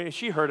 Dad,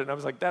 she heard it. And I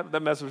was like,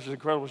 that message was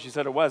incredible. She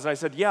said it was. And I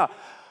said, yeah,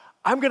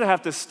 I'm going to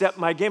have to step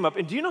my game up.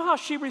 And do you know how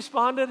she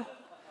responded?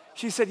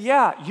 She said,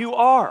 yeah, you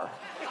are.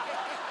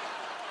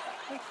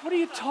 Like, what are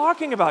you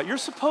talking about? You're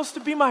supposed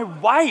to be my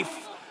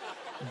wife.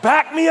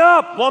 Back me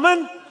up,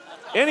 woman.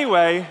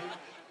 Anyway,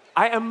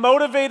 I am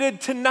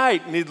motivated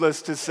tonight,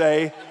 needless to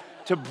say,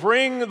 to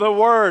bring the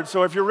word.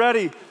 So if you're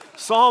ready,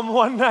 Psalm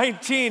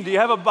 119. Do you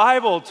have a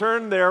Bible?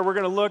 Turn there. We're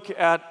going to look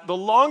at the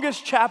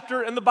longest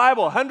chapter in the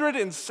Bible,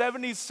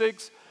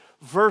 176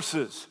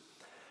 verses.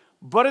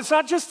 But it's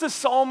not just the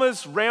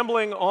psalmist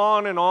rambling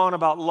on and on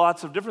about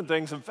lots of different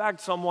things. In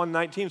fact, Psalm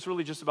 119 is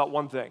really just about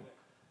one thing.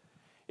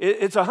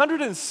 It's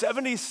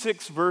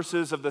 176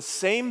 verses of the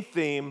same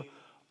theme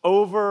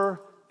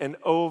over and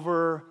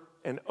over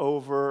and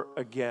over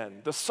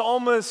again. The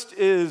psalmist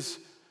is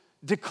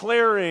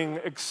declaring,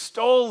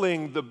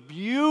 extolling the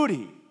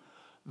beauty,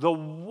 the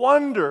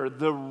wonder,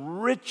 the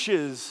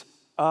riches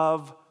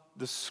of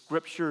the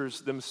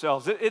scriptures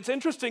themselves. It's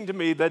interesting to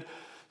me that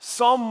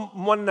Psalm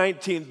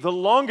 119, the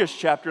longest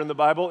chapter in the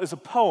Bible, is a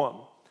poem.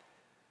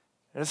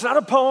 And it's not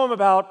a poem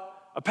about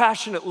a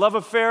passionate love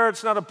affair.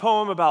 It's not a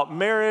poem about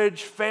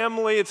marriage,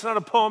 family. It's not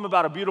a poem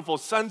about a beautiful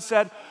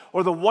sunset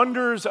or the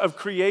wonders of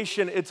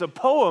creation. It's a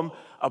poem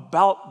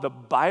about the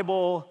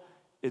Bible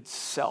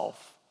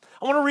itself.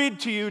 I want to read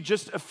to you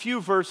just a few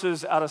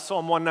verses out of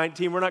Psalm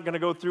 119. We're not going to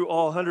go through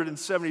all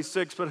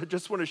 176, but I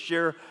just want to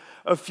share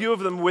a few of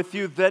them with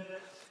you that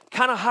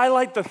kind of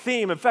highlight the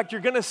theme. In fact,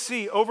 you're going to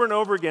see over and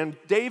over again,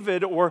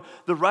 David, or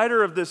the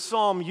writer of this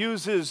psalm,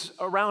 uses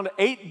around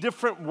 8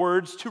 different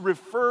words to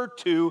refer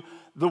to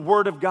the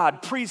Word of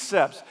God.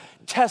 Precepts,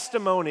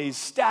 testimonies,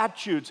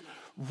 statutes,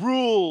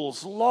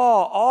 rules,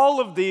 law,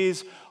 all of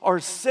these are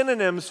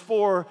synonyms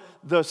for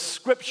the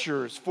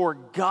Scriptures, for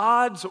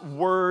God's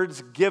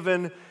words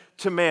given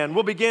to man.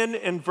 We'll begin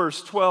in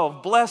verse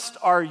 12. Blessed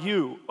are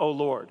you, O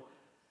Lord.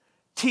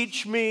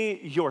 Teach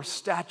me your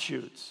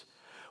statutes.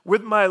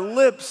 With my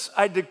lips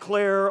I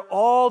declare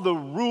all the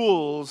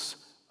rules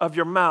of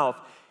your mouth.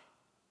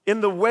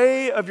 In the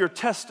way of your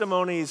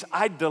testimonies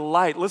I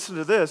delight. Listen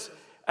to this.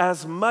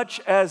 As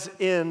much as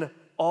in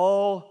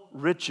all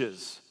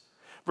riches.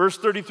 Verse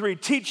 33,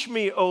 teach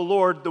me, O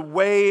Lord, the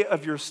way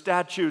of your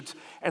statutes,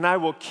 and I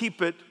will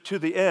keep it to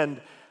the end.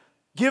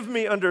 Give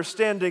me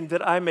understanding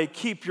that I may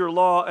keep your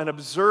law and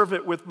observe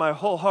it with my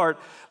whole heart.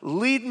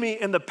 Lead me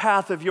in the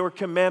path of your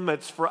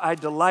commandments, for I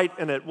delight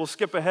in it. We'll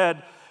skip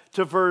ahead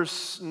to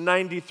verse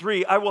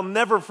 93. I will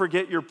never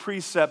forget your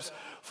precepts,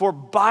 for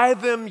by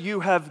them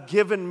you have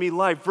given me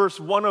life. Verse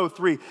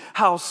 103,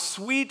 how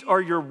sweet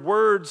are your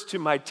words to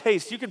my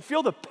taste. You can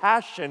feel the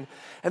passion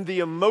and the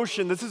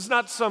emotion. This is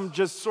not some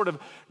just sort of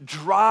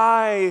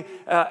dry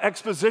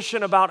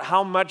exposition about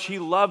how much he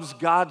loves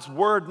God's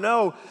word.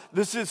 No,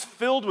 this is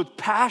filled with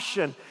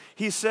passion.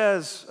 He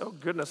says, oh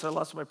goodness, I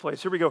lost my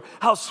place. Here we go.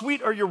 How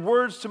sweet are your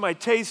words to my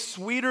taste,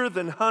 sweeter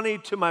than honey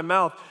to my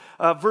mouth.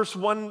 Verse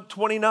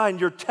 129,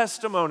 your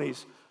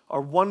testimonies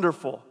are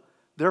wonderful.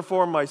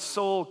 Therefore, my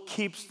soul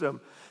keeps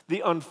them.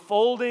 The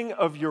unfolding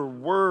of your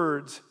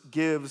words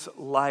gives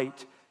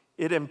light.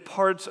 It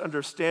imparts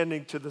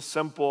understanding to the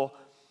simple.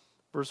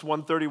 Verse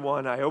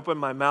 131, I open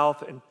my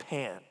mouth and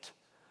pant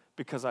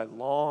because I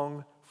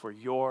long for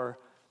your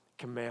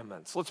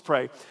commandments. Let's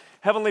pray.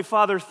 Heavenly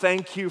Father,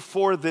 thank you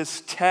for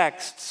this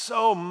text.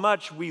 So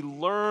much we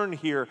learn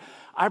here.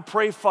 I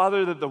pray,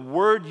 Father, that the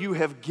word you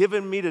have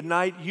given me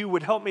tonight, you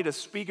would help me to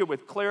speak it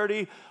with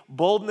clarity,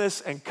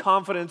 boldness, and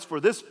confidence for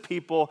this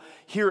people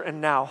here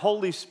and now.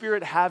 Holy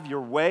Spirit, have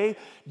your way.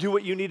 Do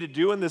what you need to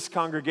do in this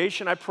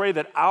congregation. I pray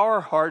that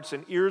our hearts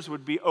and ears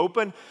would be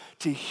open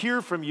to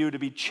hear from you, to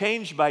be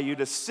changed by you,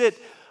 to sit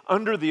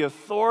under the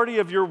authority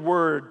of your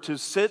word, to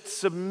sit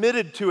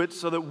submitted to it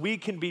so that we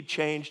can be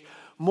changed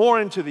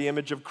more into the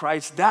image of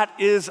Christ. That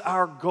is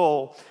our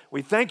goal.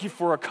 We thank you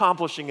for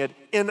accomplishing it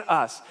in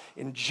us.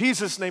 In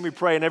Jesus' name we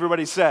pray, and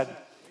everybody said,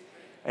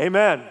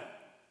 Amen.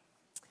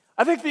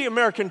 I think the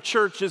American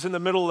church is in the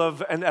middle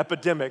of an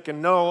epidemic,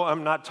 and no,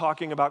 I'm not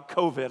talking about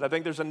COVID. I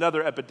think there's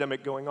another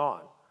epidemic going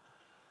on.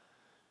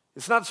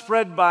 It's not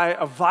spread by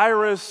a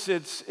virus,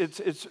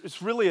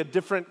 it's really a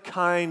different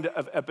kind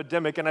of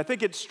epidemic, and I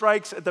think it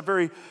strikes at the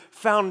very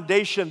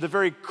foundation, the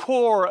very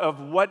core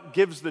of what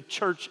gives the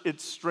church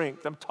its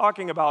strength. I'm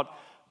talking about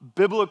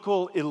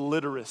biblical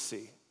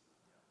illiteracy.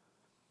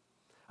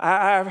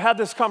 I've had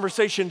this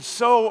conversation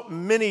so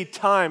many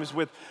times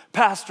with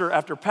pastor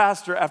after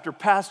pastor after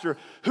pastor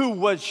who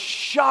was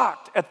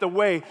shocked at the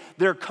way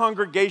their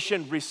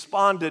congregation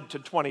responded to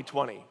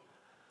 2020.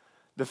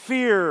 The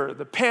fear,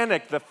 the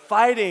panic, the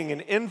fighting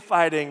and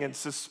infighting and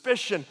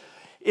suspicion,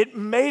 it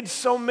made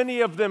so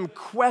many of them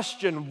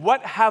question,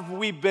 what have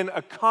we been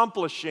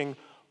accomplishing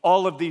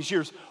all of these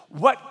years?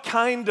 What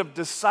kind of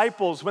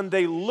disciples, when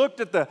they looked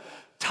at the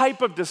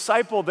type of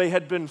disciple they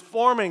had been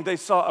forming, they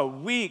saw a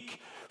weak,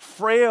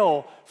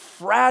 frail,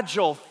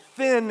 fragile,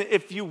 thin,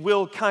 if you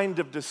will, kind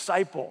of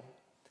disciple.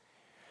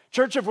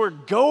 Church, if we're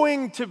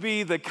going to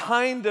be the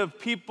kind of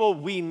people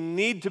we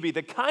need to be,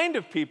 the kind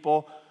of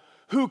people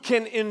who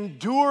can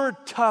endure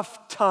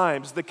tough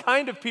times, the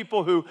kind of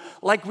people who,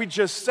 like we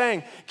just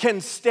sang, can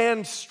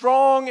stand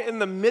strong in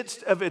the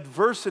midst of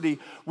adversity,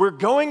 we're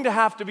going to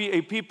have to be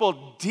a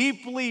people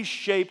deeply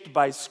shaped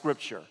by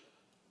Scripture.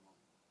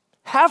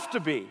 Have to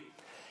be.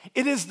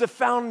 It is the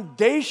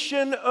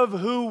foundation of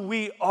who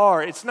we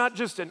are. It's not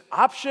just an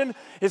option.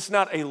 It's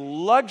not a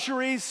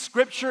luxury.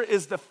 Scripture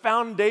is the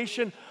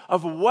foundation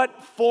of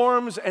what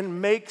forms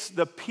and makes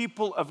the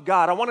people of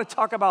God. I want to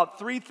talk about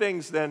 3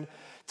 things then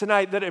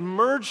tonight that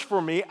emerged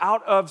for me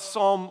out of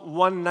Psalm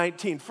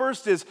 119.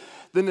 First is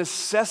the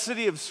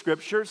necessity of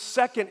Scripture.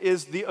 Second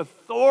is the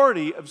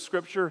authority of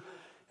Scripture.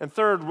 And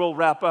third, we'll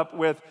wrap up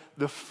with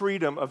the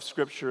freedom of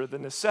Scripture, the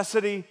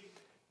necessity,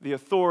 the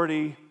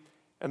authority,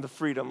 and the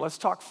freedom. Let's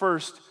talk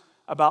first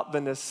about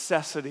the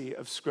necessity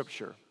of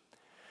Scripture.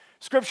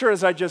 Scripture,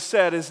 as I just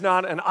said, is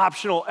not an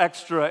optional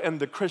extra in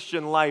the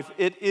Christian life.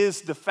 It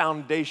is the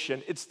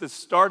foundation. It's the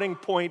starting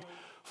point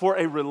for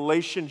a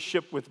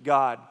relationship with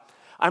God.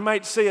 I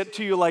might say it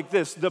to you like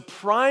this: the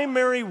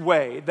primary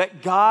way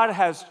that God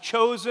has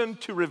chosen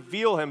to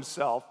reveal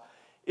himself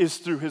is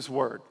through his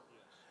word.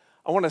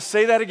 I want to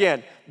say that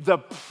again. The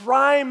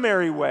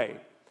primary way.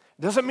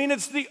 Doesn't mean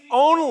it's the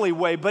only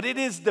way, but it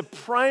is the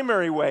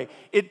primary way.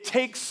 It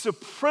takes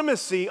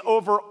supremacy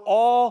over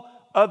all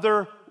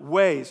other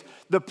ways.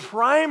 The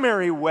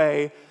primary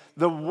way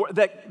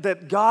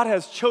that God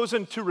has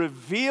chosen to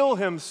reveal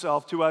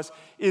himself to us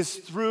is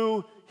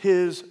through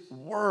his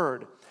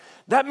word.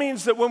 That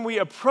means that when we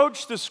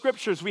approach the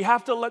scriptures, we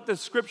have to let the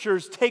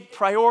scriptures take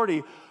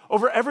priority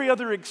over every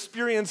other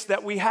experience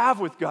that we have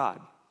with God.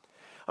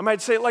 I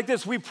might say it like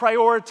this: we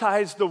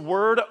prioritize the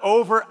word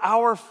over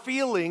our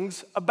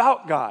feelings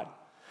about God.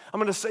 I'm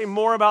going to say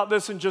more about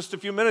this in just a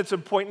few minutes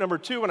in point number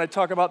 2 when I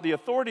talk about the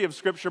authority of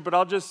Scripture, but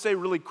I'll just say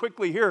really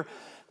quickly here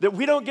that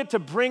we don't get to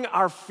bring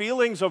our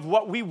feelings of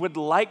what we would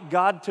like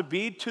God to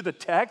be to the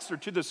text or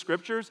to the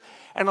Scriptures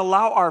and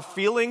allow our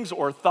feelings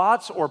or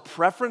thoughts or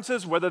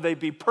preferences, whether they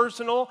be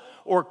personal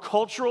or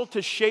cultural,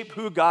 to shape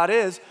who God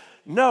is.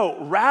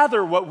 No,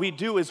 rather what we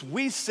do is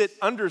we sit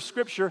under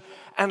Scripture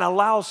and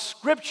allow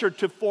Scripture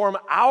to form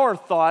our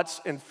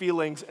thoughts and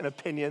feelings and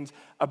opinions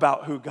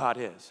about who God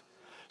is.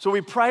 So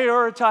we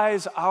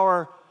prioritize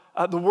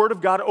the Word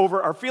of God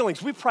over our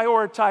feelings. We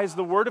prioritize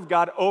the Word of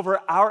God over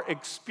our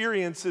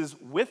experiences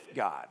with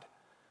God.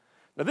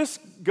 Now this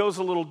goes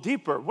a little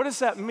deeper. What does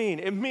that mean?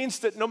 It means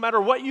that no matter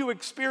what you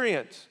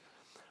experience,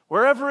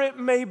 wherever it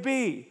may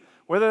be,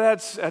 whether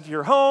that's at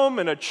your home,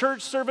 in a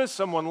church service,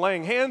 someone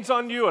laying hands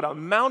on you, at a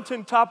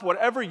mountaintop,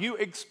 whatever you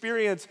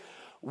experience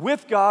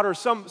with God or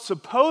some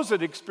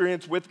supposed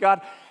experience with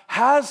God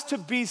has to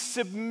be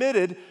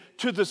submitted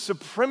to the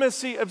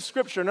supremacy of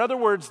Scripture. In other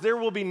words, there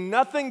will be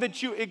nothing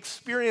that you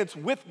experience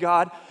with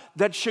God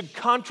that should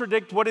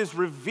contradict what is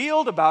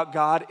revealed about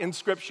God in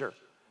Scripture.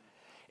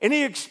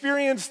 Any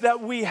experience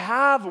that we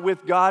have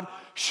with God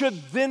should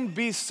then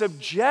be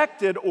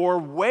subjected or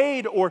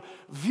weighed or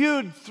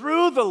viewed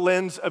through the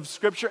lens of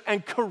Scripture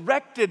and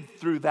corrected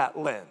through that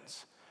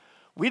lens.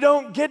 We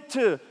don't get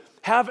to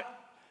have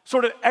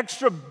sort of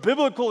extra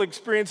biblical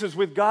experiences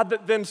with God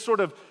that then sort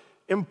of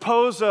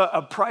impose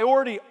a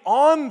priority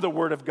on the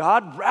Word of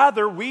God.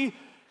 Rather, we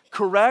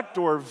correct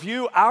or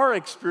view our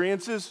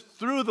experiences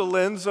through the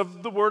lens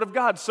of the Word of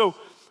God. So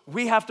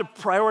we have to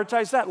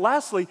prioritize that.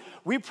 Lastly,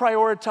 we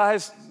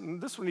prioritize,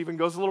 this one even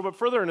goes a little bit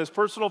further and is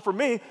personal for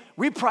me,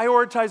 we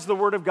prioritize the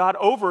Word of God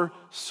over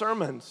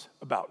sermons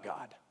about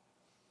God.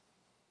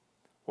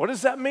 What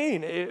does that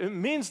mean? It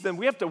means that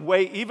we have to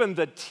weigh even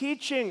the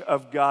teaching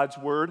of God's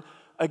Word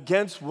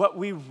against what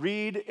we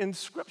read in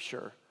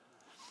Scripture.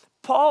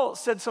 Paul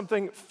said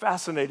something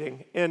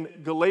fascinating in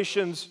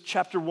Galatians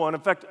chapter 1.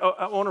 In fact,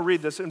 I want to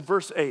read this in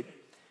verse 8.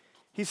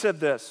 He said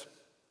this.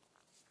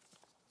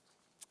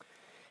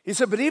 He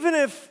said, "But even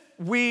if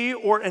we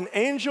or an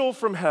angel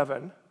from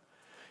heaven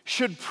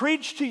should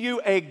preach to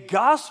you a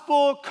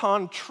gospel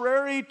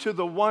contrary to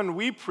the one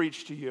we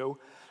preach to you,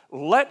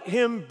 let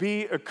him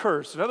be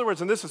accursed." In other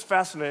words, and this is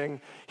fascinating,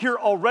 here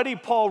already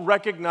Paul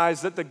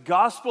recognized that the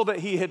gospel that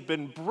he had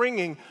been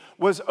bringing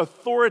was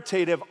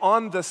authoritative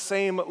on the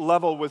same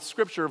level with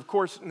Scripture. Of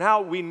course,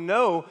 now we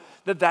know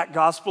that that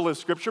gospel is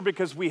Scripture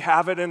because we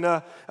have it in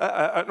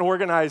an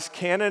organized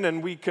canon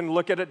and we can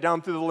look at it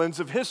down through the lens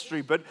of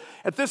history. But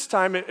at this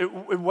time,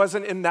 it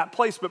wasn't in that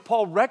place. But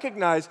Paul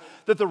recognized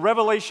that the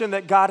revelation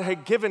that God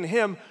had given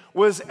him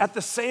was at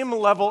the same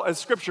level as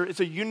Scripture. It's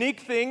a unique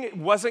thing.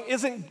 It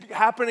isn't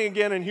happening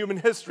again in human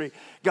history.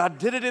 God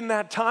did it in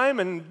that time,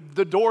 and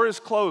the door is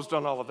closed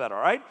on all of that,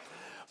 all right?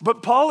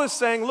 But Paul is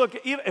saying, look,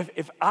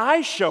 if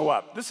I show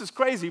up, this is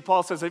crazy,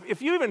 Paul says, if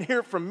you even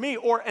hear from me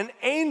or an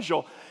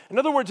angel, in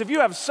other words, if you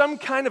have some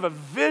kind of a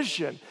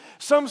vision,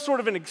 some sort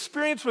of an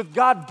experience with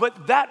God,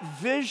 but that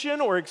vision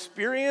or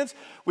experience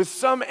with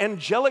some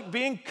angelic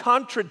being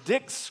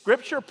contradicts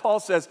Scripture,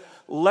 Paul says,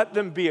 let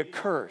them be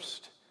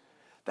accursed.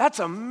 That's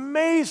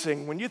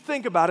amazing when you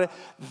think about it.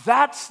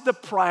 That's the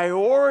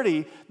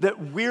priority that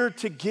we're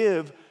to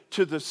give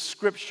to the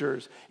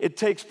Scriptures. It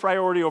takes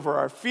priority over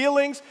our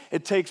feelings.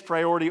 It takes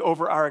priority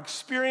over our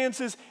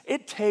experiences.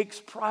 It takes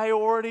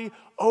priority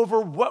over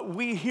what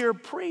we hear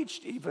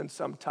preached even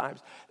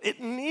sometimes.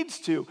 It needs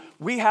to.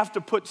 We have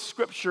to put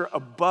Scripture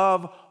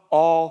above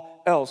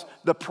all else.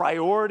 The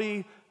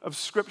priority of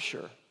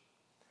Scripture.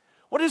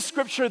 What does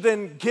Scripture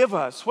then give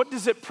us? What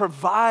does it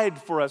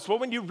provide for us? Well,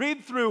 when you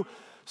read through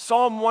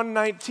Psalm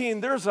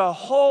 119, there's a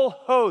whole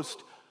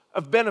host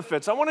of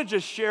benefits. I want to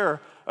just share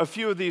a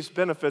few of these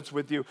benefits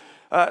with you.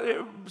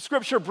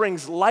 Scripture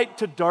brings light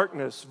to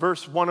darkness,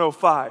 verse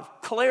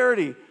 105.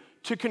 Clarity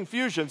to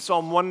confusion,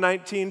 Psalm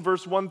 119,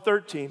 verse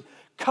 113.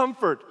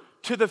 Comfort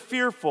to the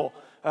fearful,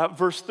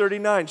 verse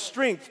 39.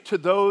 Strength to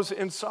those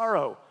in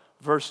sorrow,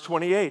 verse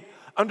 28.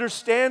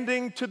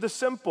 Understanding to the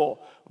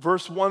simple,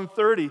 verse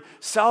 130.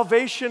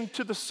 Salvation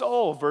to the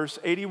soul, verse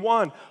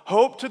 81.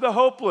 Hope to the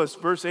hopeless,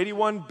 verse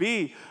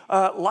 81b.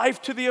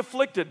 Life to the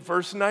afflicted,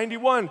 verse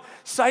 91.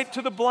 Sight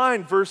to the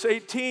blind, verse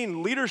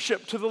 18.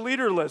 Leadership to the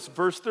leaderless,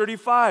 verse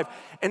 35.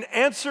 An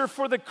answer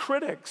for the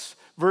critics,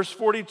 verse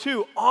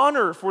 42.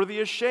 Honor for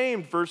the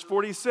ashamed, verse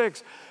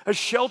 46. A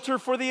shelter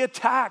for the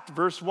attacked,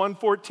 verse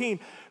 114.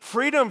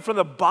 Freedom from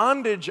the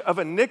bondage of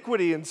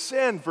iniquity and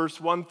sin,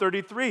 verse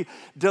 133.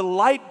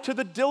 Delight to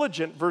the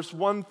diligent, verse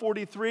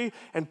 143.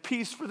 And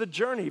peace for the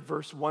journey,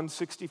 verse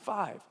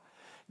 165.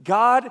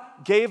 God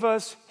gave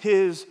us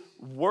his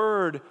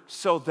word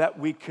so that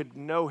we could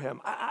know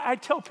him. I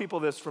tell people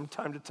this from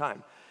time to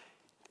time.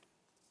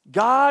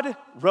 God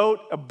wrote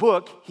a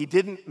book, he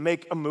didn't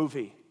make a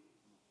movie.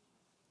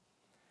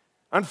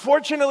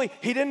 Unfortunately,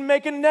 he didn't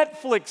make a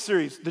Netflix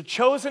series. The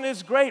Chosen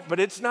is great, but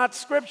it's not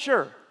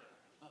scripture.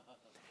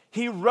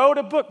 He wrote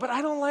a book, but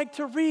I don't like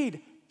to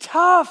read.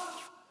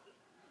 Tough.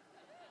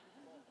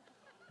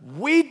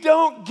 We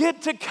don't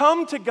get to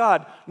come to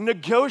God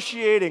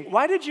negotiating.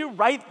 Why did you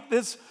write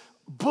this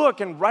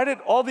book and write it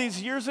all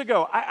these years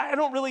ago? I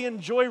don't really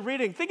enjoy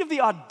reading. Think of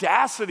the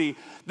audacity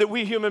that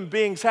we human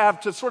beings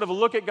have to sort of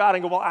look at God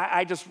and go, well,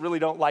 I just really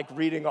don't like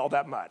reading all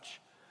that much.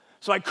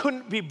 So I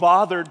couldn't be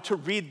bothered to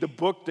read the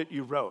book that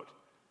you wrote.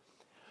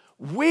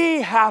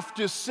 We have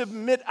to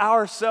submit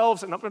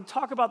ourselves, and I'm going to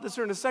talk about this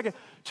here in a second,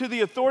 to the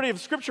authority of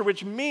Scripture,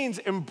 which means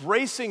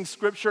embracing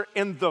Scripture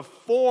in the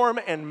form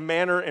and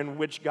manner in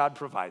which God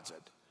provides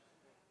it.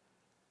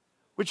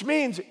 Which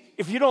means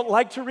if you don't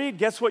like to read,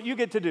 guess what you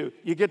get to do?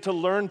 You get to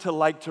learn to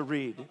like to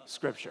read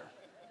Scripture.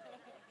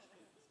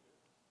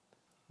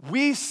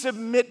 We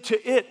submit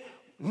to it,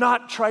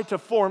 not try to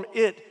form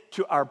it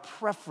to our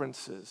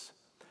preferences.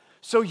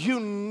 So you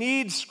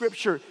need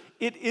Scripture.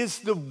 It is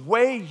the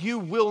way you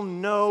will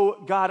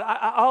know God.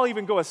 I'll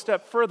even go a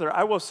step further.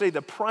 I will say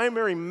the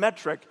primary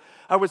metric,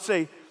 I would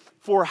say,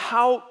 for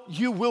how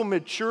you will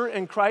mature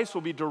in Christ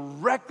will be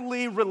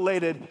directly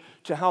related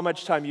to how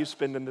much time you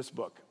spend in this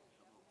book.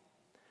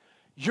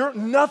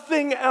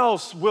 Nothing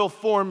else will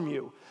form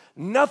you.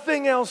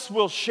 Nothing else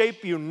will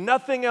shape you.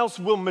 Nothing else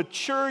will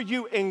mature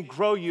you and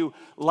grow you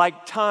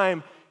like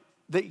time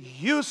that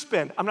you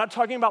spend. I'm not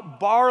talking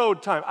about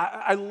borrowed time.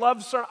 I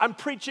love sermon. I'm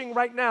preaching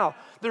right now.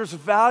 There's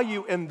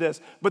value in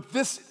this. But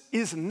this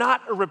is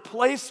not a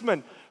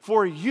replacement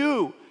for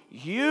you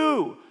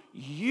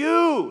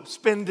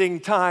spending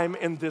time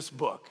in this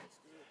book.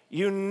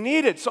 You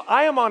need it. So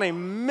I am on a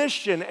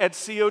mission at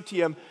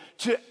COTM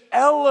to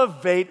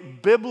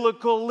elevate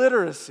biblical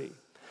literacy.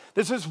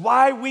 This is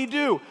why we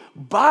do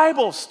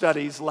Bible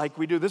studies like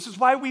we do. This is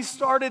why we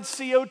started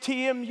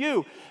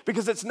COTMU,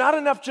 because it's not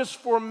enough just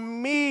for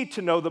me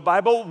to know the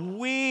Bible.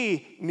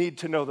 We need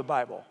to know the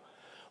Bible.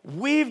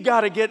 We've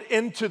got to get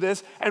into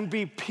this and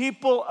be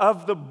people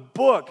of the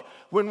book.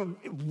 When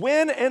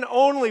and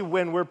only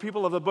when we're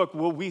people of the book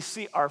will we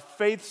see our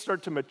faith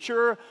start to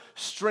mature,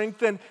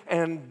 strengthen,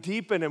 and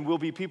deepen, and we'll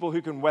be people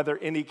who can weather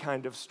any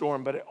kind of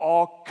storm. But it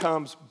all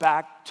comes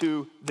back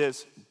to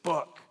this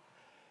book.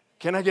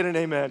 Can I get an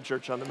amen,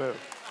 Church on the Move?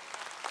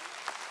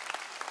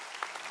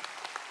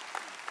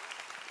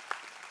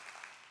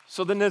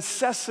 So the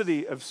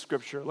necessity of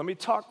Scripture. Let me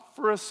talk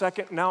for a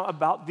second now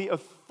about the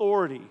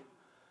authority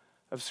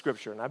of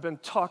Scripture. And I've been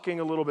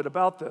talking a little bit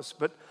about this,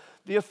 but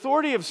the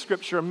authority of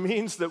Scripture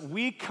means that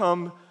we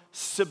come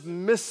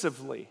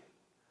submissively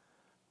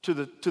to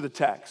the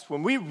text.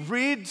 When we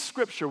read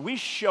Scripture, we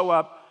show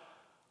up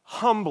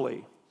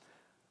humbly.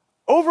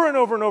 Over and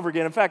over and over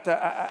again. In fact,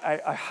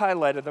 I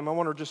highlighted them. I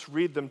want to just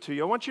read them to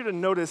you. I want you to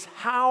notice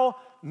how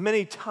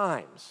many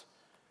times,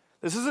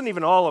 this isn't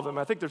even all of them,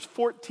 I think there's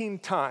 14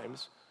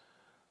 times,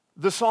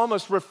 the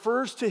psalmist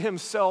refers to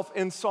himself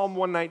in Psalm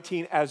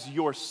 119 as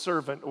your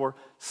servant or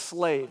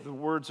slave. The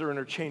words are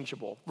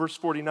interchangeable. Verse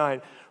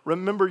 49,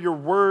 remember your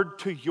word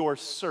to your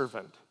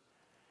servant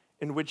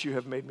in which you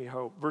have made me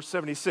hope. Verse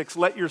 76,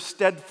 let your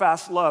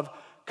steadfast love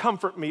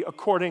comfort me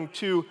according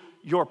to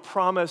your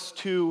promise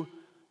to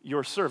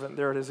your servant.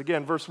 There it is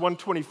again. Verse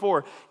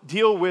 124,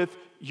 deal with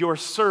your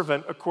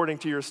servant according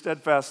to your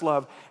steadfast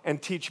love and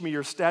teach me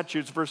your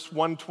statutes. Verse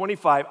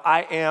 125,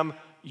 I am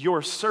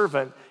your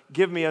servant.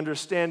 Give me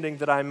understanding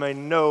that I may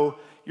know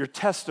your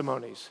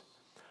testimonies.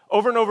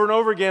 Over and over and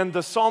over again,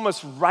 the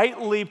psalmist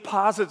rightly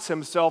posits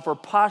himself or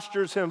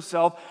postures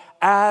himself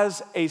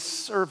as a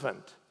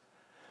servant,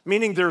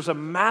 meaning there's a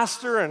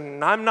master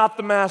and I'm not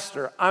the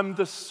master. I'm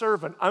the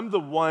servant. I'm the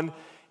one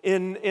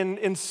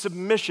in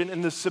submission,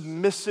 in the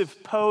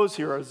submissive pose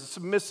here, or the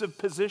submissive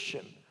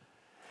position.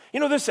 You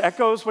know, this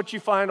echoes what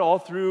you find all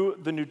through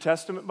the New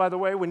Testament, by the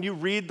way. When you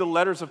read the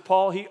letters of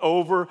Paul, he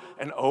over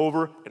and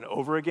over and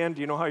over again,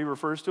 do you know how he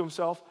refers to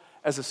himself?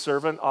 as a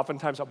servant,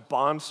 oftentimes a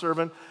bond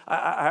servant.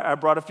 I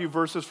brought a few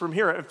verses from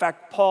here. In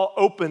fact, Paul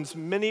opens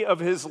many of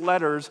his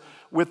letters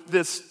with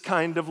this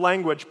kind of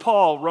language.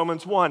 Paul,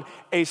 Romans 1,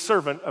 a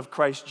servant of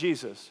Christ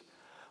Jesus.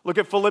 Look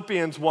at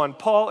Philippians 1,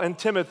 Paul and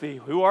Timothy.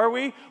 Who are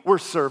we? We're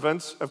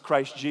servants of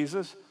Christ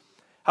Jesus.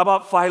 How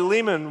about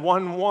Philemon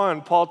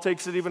 1:1? Paul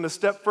takes it even a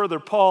step further.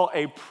 Paul,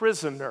 a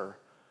prisoner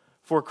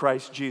for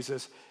Christ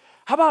Jesus.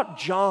 How about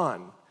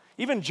John?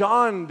 Even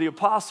John the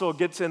apostle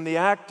gets in the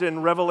act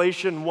in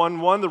Revelation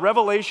 1:1, the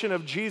revelation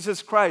of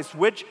Jesus Christ,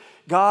 which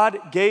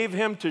God gave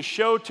him to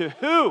show to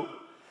who?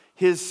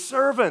 His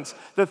servants,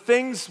 the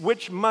things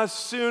which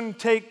must soon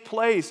take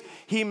place.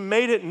 He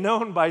made it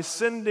known by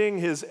sending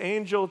his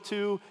angel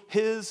to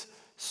his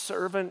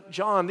servant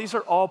John. These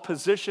are all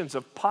positions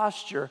of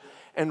posture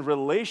and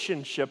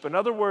relationship. In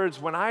other words,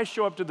 when I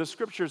show up to the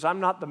scriptures, I'm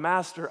not the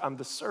master, I'm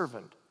the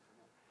servant.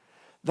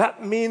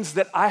 That means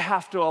that I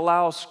have to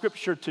allow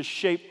scripture to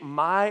shape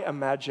my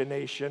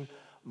imagination,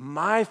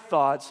 my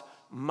thoughts,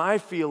 my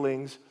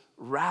feelings,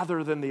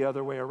 rather than the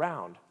other way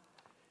around.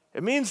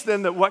 It means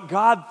then that what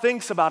God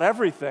thinks about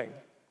everything,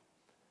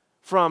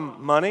 from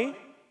money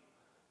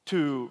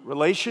to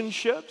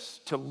relationships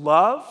to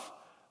love,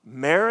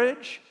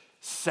 marriage,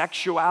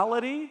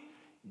 sexuality,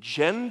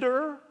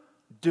 gender,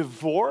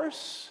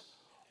 divorce,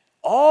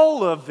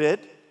 all of it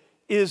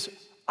is,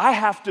 I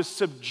have to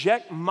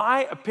subject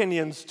my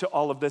opinions to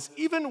all of this,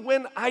 even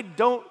when I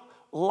don't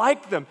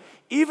like them,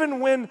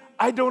 even when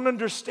I don't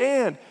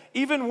understand,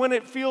 even when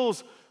it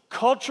feels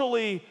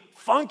culturally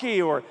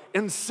funky or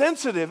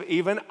insensitive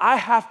even, I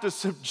have to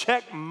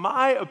subject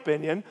my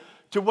opinion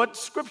to what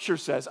Scripture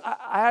says.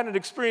 I had an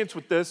experience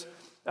with this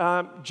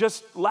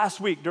just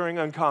last week during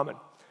Uncommon,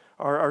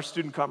 our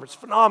student conference.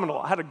 Phenomenal.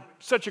 I had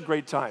such a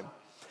great time.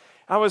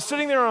 I was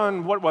sitting there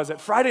on,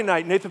 Friday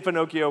night. Nathan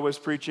Finocchio was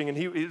preaching, and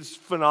he was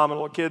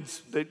phenomenal.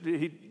 Kids,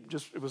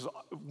 it was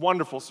a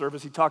wonderful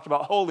service. He talked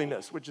about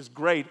holiness, which is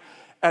great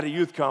at a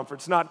youth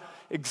conference. Not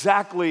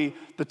exactly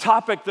the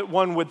topic that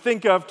one would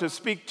think of to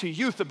speak to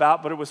youth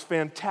about, but it was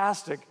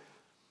fantastic.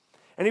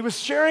 And he was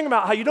sharing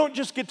about how you don't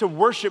just get to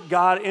worship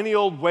God any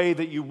old way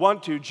that you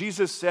want to.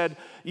 Jesus said,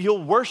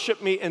 you'll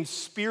worship me in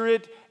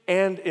spirit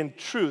and in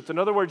truth. In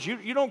other words,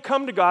 you don't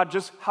come to God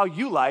just how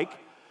you like.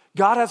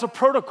 God has a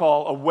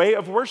protocol, a way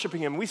of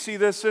worshiping him. We see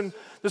this in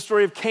the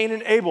story of Cain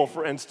and Abel,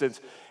 for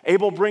instance.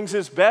 Abel brings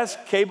his best,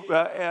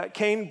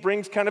 Cain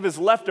brings kind of his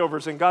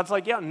leftovers, and God's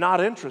like, yeah, not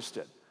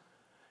interested.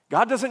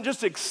 God doesn't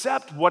just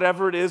accept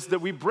whatever it is that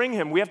we bring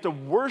him. We have to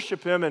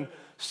worship him in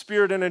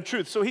spirit and in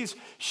truth. So he's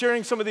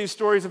sharing some of these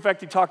stories. In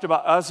fact, he talked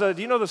about Uzzah.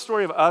 Do you know the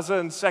story of Uzzah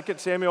in 2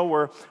 Samuel,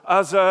 where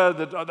Uzzah,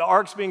 the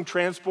ark's being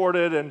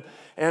transported,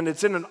 and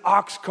it's in an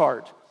ox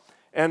cart?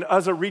 And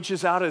Uzzah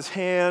reaches out his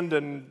hand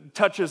and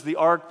touches the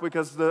ark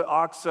because the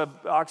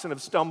oxen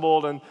have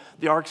stumbled and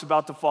the ark's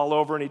about to fall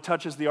over, and he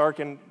touches the ark,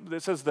 and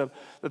it says that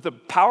the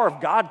power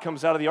of God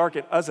comes out of the ark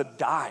and Uzzah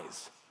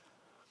dies.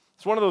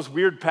 It's one of those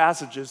weird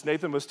passages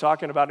Nathan was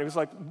talking about. And he was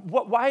like,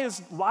 why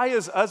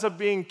is Uzzah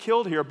being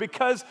killed here?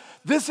 Because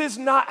this is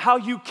not how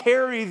you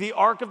carry the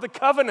Ark of the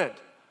Covenant.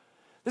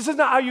 This is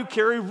not how you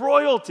carry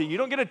royalty. You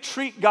don't get to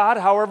treat God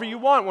however you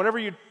want. Whenever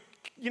you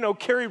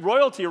carry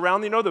royalty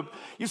around,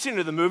 you've seen it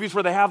in the movies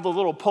where they have the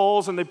little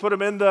poles and they put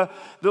them in the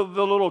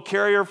little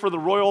carrier for the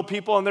royal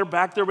people, and they're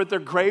back there with their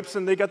grapes,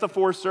 and they got the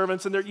 4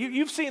 servants, and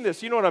you've seen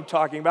this. You know what I'm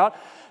talking about.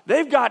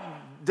 They've got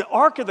the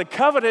Ark of the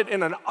Covenant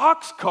in an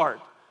ox cart.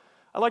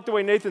 I like the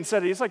way Nathan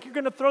said it. He's like, you're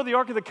going to throw the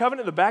Ark of the Covenant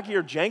in the back of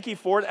your janky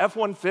Ford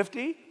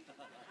F-150?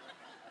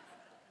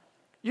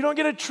 You don't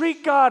get to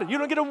treat God. You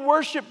don't get to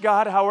worship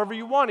God however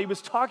you want. He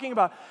was talking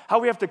about how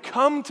we have to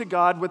come to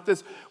God with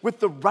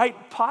the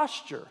right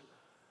posture.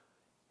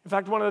 In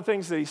fact, one of the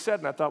things that he said,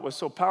 and I thought was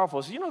so powerful,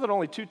 is that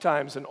only 2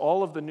 times in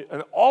all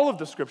of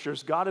the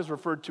scriptures, God is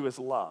referred to as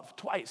love,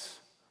 twice.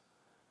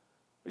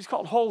 He's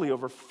called holy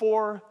over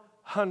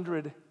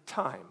 400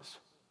 times.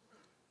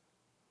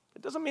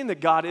 It doesn't mean that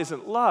God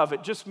isn't love.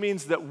 It just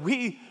means that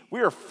we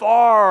are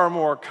far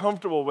more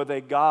comfortable with a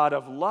God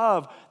of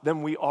love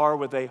than we are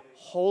with a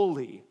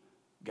holy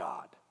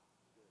God.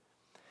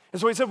 And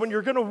so he said, when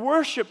you're going to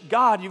worship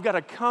God, you've got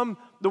to come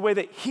the way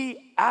that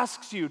he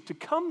asks you to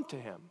come to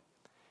him.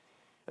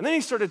 And then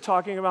he started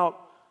talking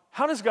about,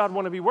 how does God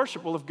want to be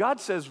worshiped? Well, if God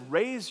says,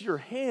 raise your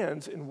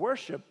hands in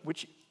worship,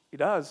 which he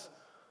does,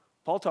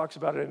 Paul talks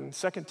about it in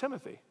 2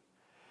 Timothy.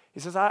 He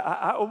says,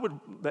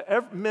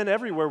 men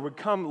everywhere would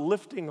come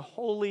lifting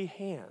holy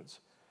hands.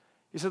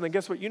 He said, then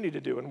guess what you need to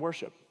do in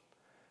worship?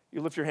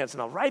 You lift your hands.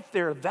 Now, right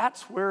there,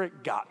 that's where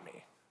it got me.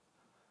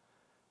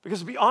 Because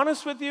to be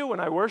honest with you, when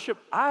I worship,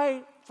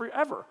 I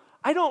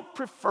don't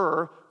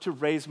prefer to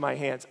raise my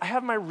hands. I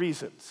have my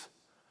reasons.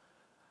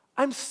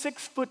 I'm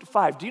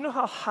 6'5". Do you know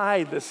how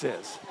high this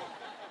is?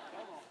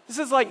 This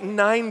is like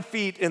 9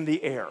 feet in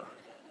the air.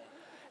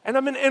 And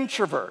I'm an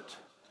introvert.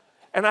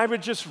 And I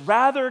would just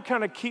rather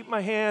kind of keep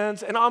my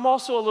hands, and I'm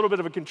also a little bit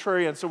of a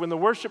contrarian, so when the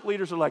worship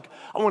leaders are like,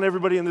 I want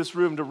everybody in this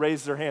room to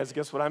raise their hands,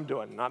 guess what I'm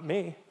doing? Not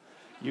me.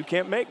 You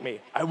can't make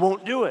me. I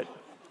won't do it.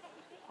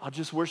 I'll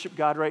just worship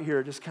God right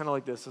here, just kind of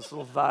like this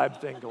little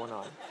vibe thing going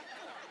on.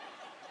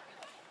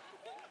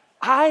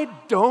 I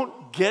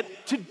don't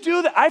get to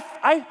do that.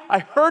 I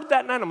heard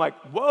that night, I'm like,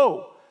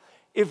 whoa.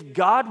 If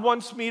God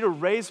wants me to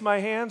raise my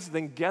hands,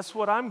 then guess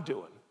what I'm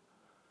doing?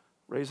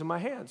 Raising my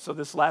hands. So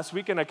this last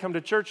weekend, I come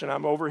to church and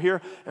I'm over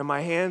here and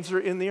my hands are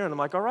in the air. And I'm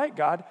like, all right,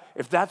 God,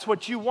 if that's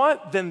what you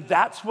want, then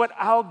that's what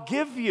I'll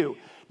give you.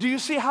 Do you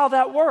see how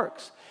that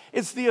works?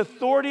 It's the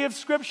authority of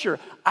Scripture.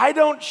 I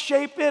don't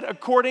shape it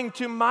according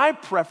to my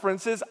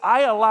preferences.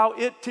 I allow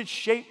it to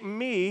shape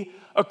me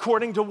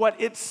according to what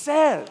it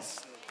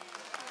says.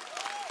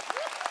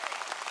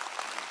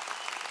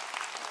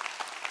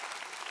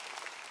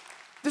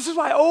 This is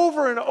why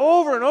over and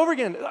over and over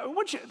again, I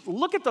want you to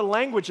look at the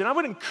language, and I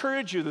would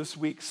encourage you this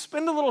week,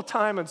 spend a little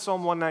time in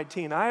Psalm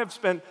 119. I have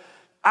spent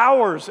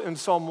hours in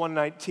Psalm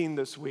 119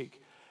 this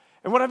week.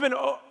 And what I've been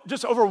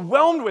just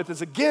overwhelmed with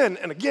is again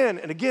and again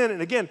and again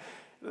and again,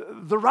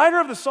 the writer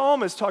of the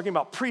psalm is talking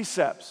about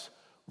precepts,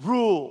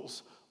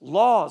 rules,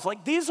 laws.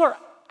 Like these are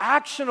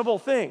actionable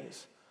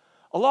things.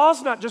 A law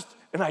is not just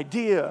an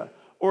idea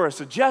or a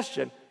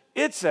suggestion.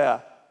 It's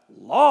a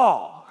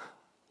law.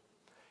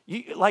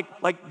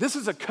 Like this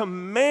is a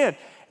command.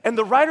 And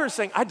the writer is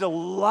saying, I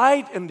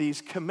delight in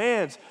these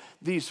commands,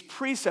 these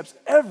precepts,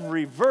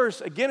 every verse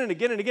again and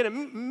again and again.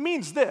 It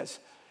means this,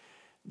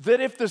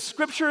 that if the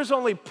Scripture is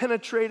only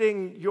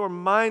penetrating your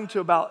mind to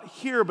about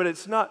here, but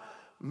it's not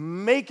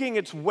making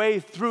its way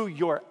through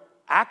your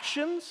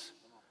actions,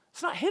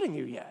 it's not hitting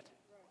you yet.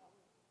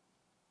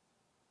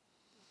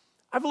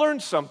 I've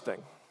learned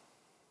something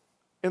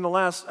in the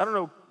last,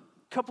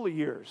 couple of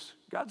years.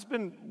 God's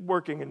been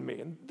working in me,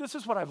 and this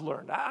is what I've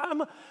learned.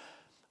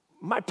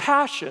 My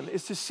passion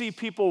is to see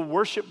people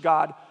worship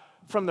God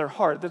from their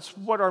heart. That's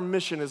what our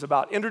mission is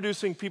about,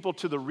 introducing people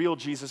to the real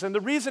Jesus. And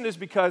the reason is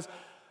because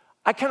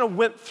I kind of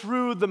went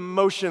through the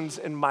motions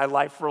in my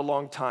life for a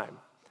long time.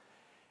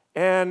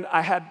 And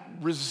I had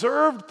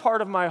reserved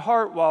part of my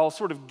heart while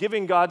sort of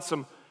giving God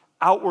some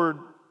outward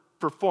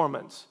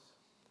performance.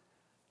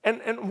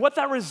 And what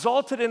that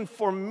resulted in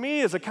for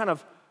me is a kind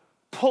of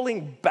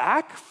pulling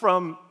back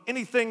from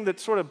anything that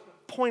sort of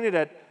pointed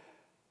at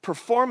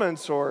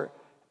performance or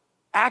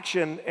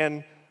action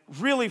and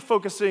really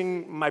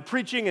focusing my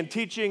preaching and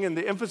teaching and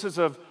the emphasis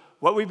of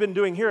what we've been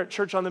doing here at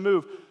Church on the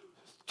Move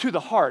to the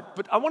heart.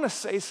 But I want to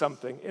say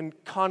something in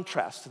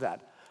contrast to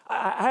that.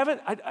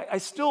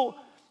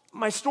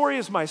 My story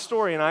is my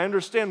story, and I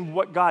understand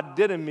what God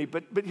did in me,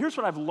 but here's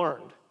what I've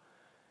learned,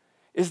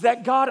 is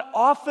that God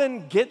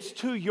often gets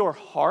to your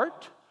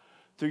heart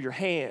through your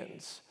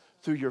hands,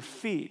 through your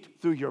feet,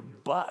 through your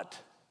butt,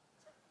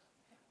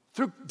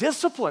 through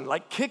discipline,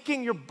 like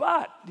kicking your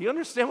butt. Do you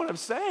understand what I'm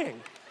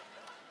saying?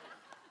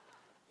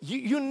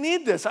 You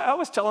need this. I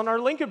was telling our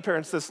Lincoln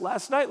parents this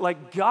last night,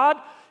 like God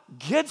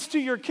gets to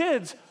your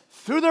kids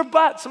through their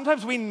butt.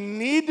 Sometimes we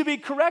need to be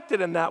corrected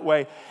in that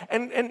way.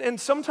 And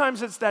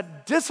sometimes it's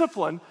that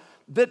discipline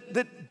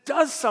that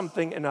does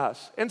something in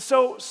us. And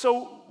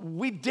so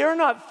we dare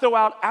not throw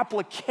out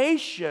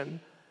application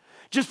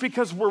just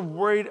because we're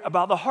worried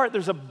about the heart.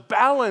 There's a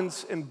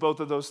balance in both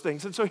of those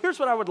things. And so here's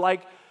what I would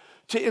like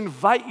to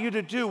invite you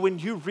to do when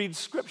you read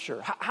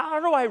Scripture. How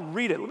do I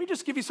read it? Let me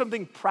just give you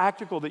something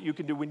practical that you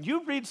can do. When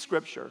you read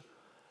Scripture,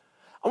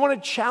 I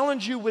want to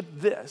challenge you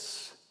with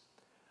this.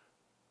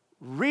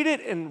 Read it,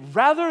 and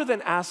rather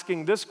than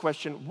asking this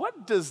question,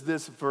 what does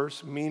this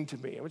verse mean to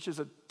me? Which is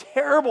a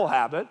terrible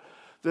habit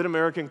that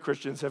American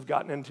Christians have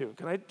gotten into.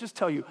 Can I just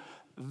tell you,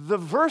 the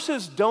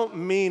verses don't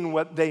mean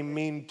what they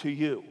mean to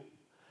you.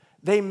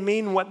 They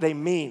mean what they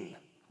mean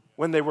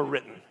when they were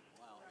written.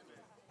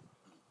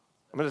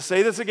 I'm going to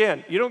say this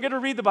again. You don't get to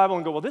read the Bible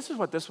and go, well, this is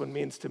what this one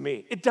means to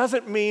me. It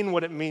doesn't mean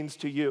what it means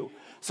to you.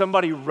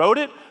 Somebody wrote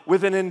it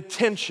with an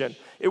intention.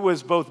 It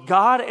was both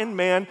God and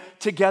man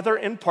together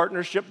in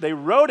partnership. They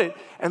wrote it,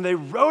 and they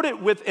wrote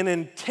it with an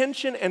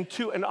intention and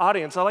to an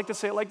audience. I like to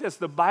say it like this.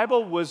 The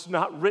Bible was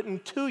not written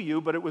to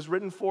you, but it was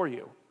written for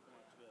you.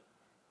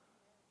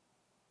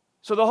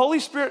 So the Holy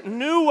Spirit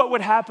knew what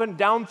would happen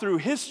down through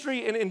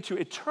history and into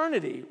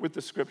eternity with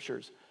the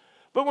Scriptures.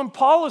 But when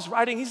Paul is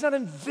writing, he's not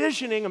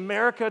envisioning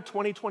America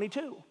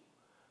 2022.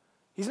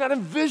 He's not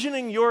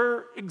envisioning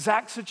your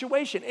exact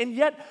situation. And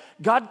yet,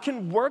 God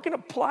can work and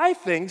apply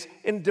things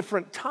in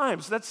different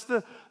times. That's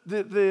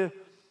the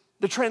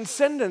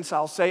transcendence,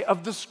 I'll say,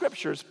 of the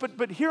Scriptures.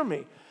 But hear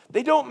me.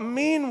 They don't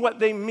mean what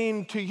they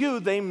mean to you.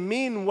 They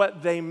mean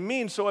what they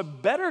mean. So a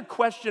better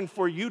question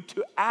for you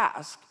to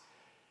ask,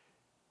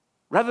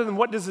 rather than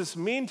what does this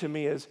mean to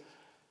me, is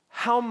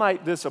how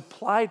might this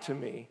apply to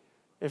me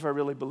if I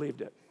really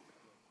believed it?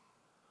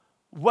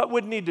 What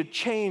would need to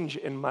change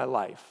in my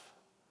life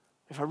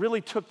if I really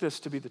took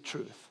this to be the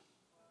truth?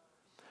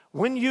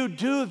 When you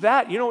do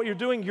that, you know what you're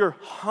doing? You're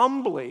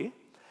humbly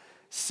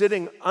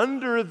sitting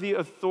under the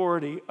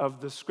authority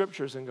of the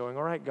Scriptures and going,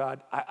 all right,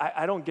 God,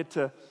 I don't get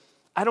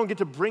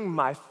to bring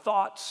my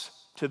thoughts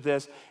to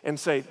this and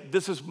say,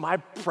 this is my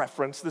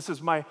preference, this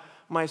is my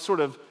sort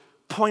of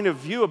point of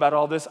view about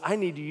all this. I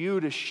need you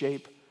to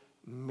shape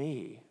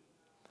me.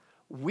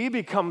 we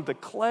become the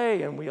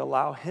clay and we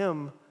allow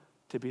him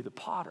to be the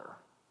potter.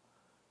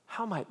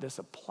 How might this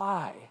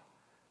apply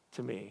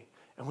to me?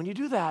 And when you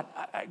do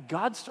that,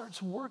 God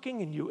starts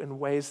working in you in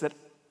ways that,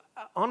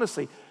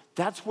 honestly,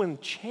 that's when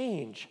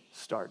change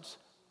starts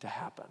to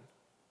happen.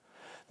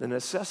 The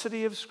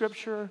necessity of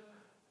Scripture,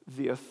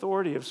 the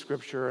authority of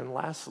Scripture, and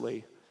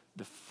lastly,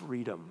 the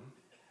freedom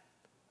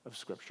of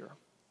Scripture.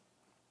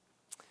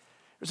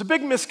 There's a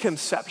big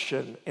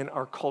misconception in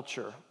our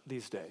culture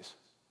these days.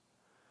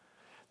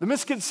 The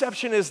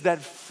misconception is that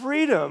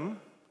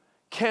freedom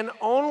can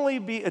only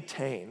be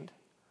attained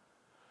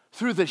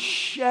through the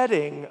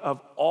shedding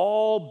of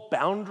all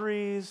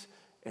boundaries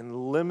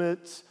and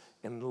limits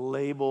and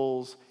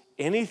labels,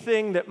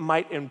 anything that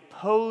might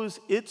impose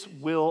its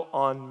will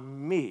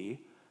on me,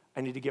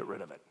 I need to get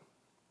rid of it.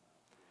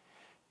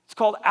 It's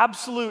called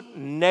absolute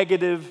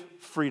negative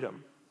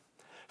freedom.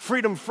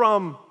 Freedom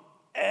from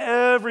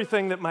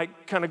everything that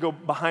might kind of go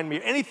behind me,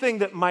 anything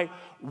that might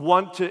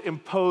want to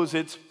impose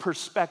its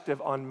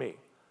perspective on me.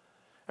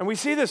 And we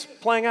see this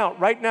playing out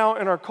right now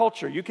in our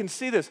culture. You can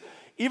see this.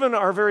 Even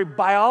our very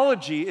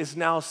biology is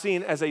now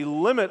seen as a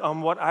limit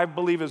on what I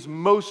believe is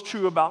most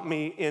true about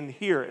me in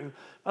here. And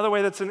by the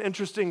way, that's an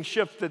interesting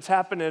shift that's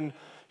happened in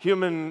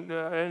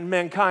in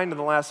mankind in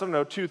the last,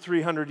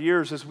 200-300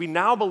 years, is we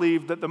now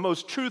believe that the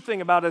most true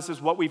thing about us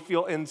is what we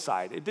feel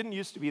inside. It didn't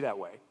used to be that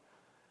way.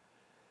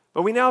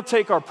 But we now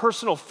take our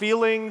personal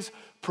feelings,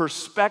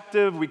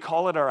 perspective, we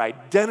call it our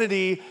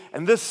identity,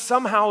 and this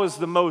somehow is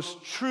the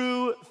most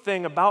true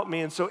thing about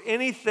me. And so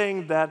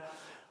anything that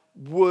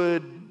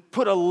would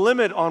put a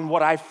limit on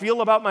what I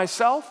feel about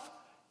myself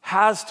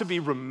has to be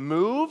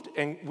removed,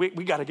 and we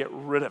got to get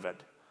rid of it.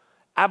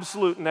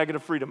 Absolute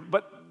negative freedom.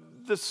 But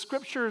the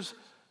scriptures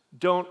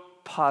don't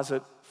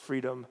posit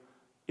freedom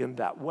in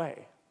that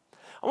way.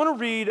 I want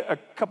to read a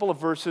couple of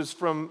verses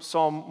from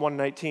Psalm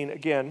 119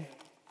 again.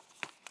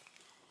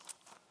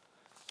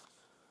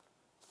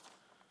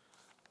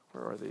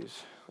 Where are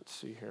these? Let's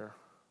see here.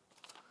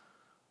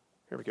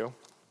 Here we go.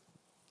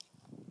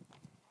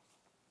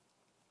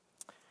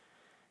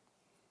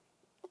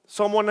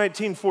 Psalm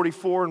 119,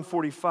 44 and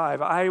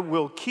 45. I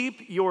will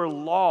keep your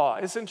law.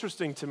 It's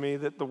interesting to me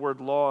that the word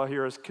law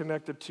here is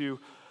connected to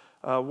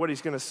what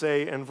he's going to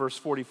say in verse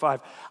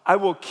 45. I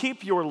will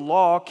keep your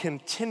law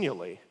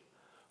continually,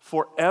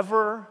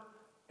 forever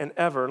and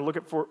ever. And look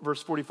at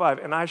verse 45.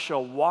 And I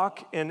shall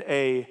walk in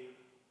a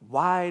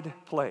wide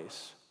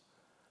place,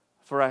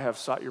 for I have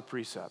sought your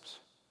precepts.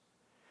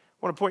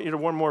 I want to point you to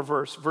one more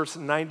verse, verse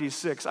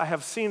 96. I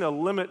have seen a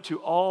limit to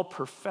all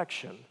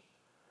perfection,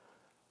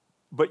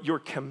 but your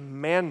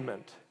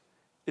commandment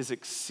is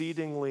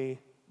exceedingly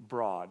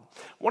broad.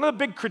 One of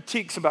the big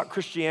critiques about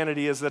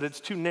Christianity is that it's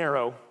too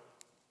narrow,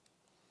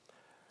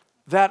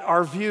 that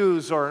our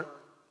views are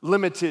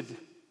limited,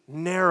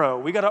 narrow.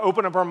 We got to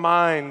open up our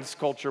minds,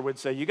 culture would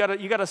say. You got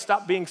to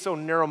stop being so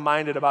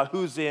narrow-minded about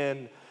who's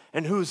in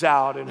and who's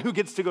out and who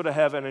gets to go to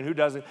heaven and who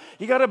doesn't.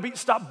 You got to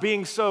stop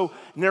being so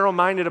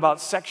narrow-minded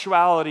about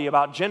sexuality,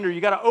 about gender. You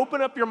got to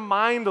open up your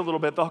mind a little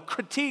bit. The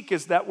critique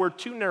is that we're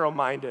too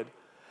narrow-minded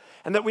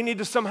and that we need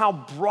to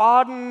somehow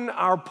broaden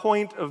our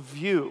point of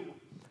view.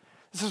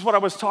 This is what I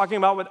was talking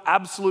about with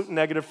absolute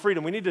negative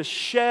freedom. We need to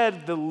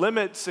shed the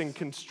limits and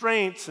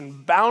constraints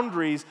and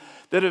boundaries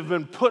that have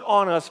been put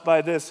on us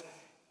by this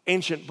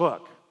ancient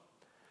book.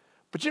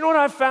 But you know what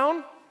I've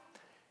found?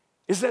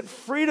 Is that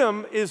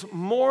freedom is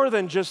more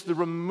than just the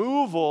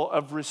removal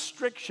of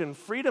restriction.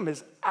 Freedom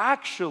is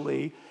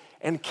actually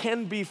and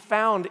can be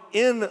found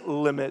in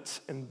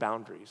limits and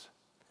boundaries.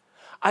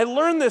 I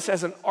learned this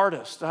as an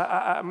artist.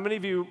 Many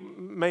of you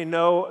may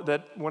know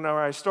that when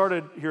I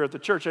started here at the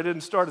church, I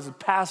didn't start as a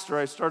pastor.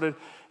 I started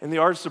in the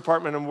arts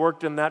department and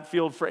worked in that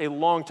field for a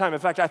long time.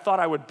 In fact, I thought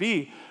I would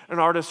be an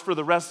artist for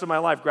the rest of my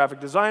life. Graphic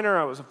designer,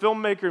 I was a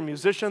filmmaker,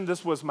 musician.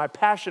 This was my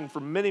passion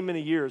for many,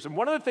 many years. And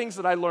one of the things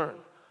that I learned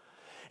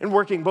in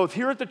working both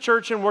here at the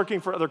church and working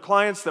for other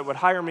clients that would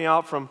hire me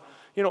out from,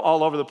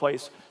 all over the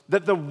place,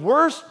 that the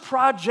worst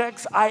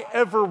projects I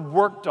ever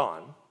worked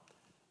on,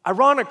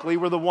 ironically,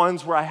 were the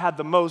ones where I had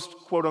the most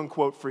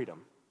quote-unquote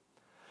freedom.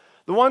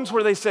 The ones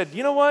where they said,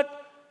 you know what?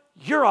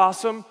 You're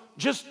awesome.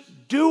 Just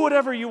do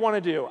whatever you want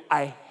to do.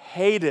 I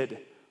hated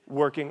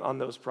working on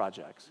those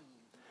projects.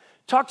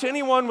 Talk to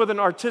anyone with an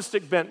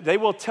artistic bent. They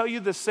will tell you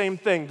the same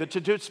thing, that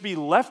to just be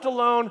left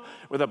alone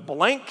with a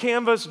blank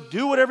canvas,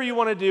 do whatever you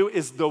want to do,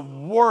 is the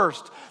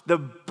worst. The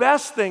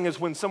best thing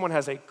is when someone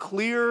has a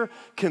clear,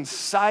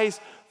 concise,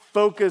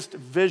 focused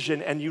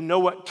vision and you know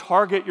what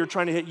target you're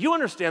trying to hit. You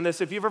understand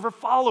this if you've ever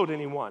followed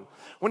anyone.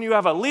 When you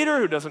have a leader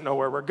who doesn't know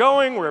where we're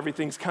going, where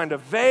everything's kind of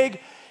vague,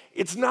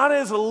 it's not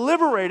as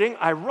liberating,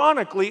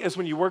 ironically, as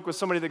when you work with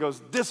somebody that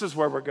goes, this is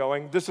where we're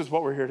going, this is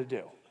what we're here to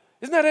do.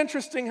 Isn't that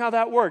interesting how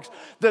that works?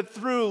 That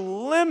through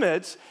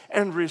limits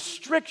and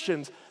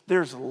restrictions,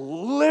 there's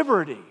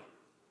liberty.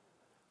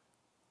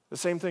 The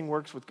same thing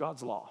works with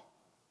God's law.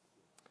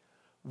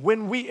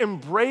 When we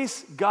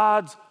embrace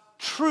God's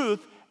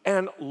truth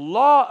and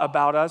law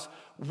about us,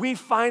 we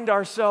find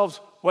ourselves,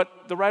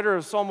 what the writer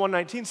of Psalm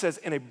 119 says,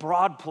 in a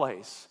broad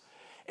place,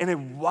 in a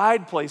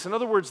wide place. In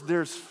other words,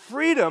 there's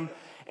freedom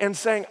and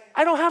saying,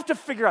 I don't have to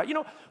figure out. You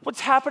know,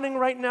 what's happening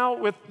right now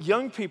with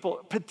young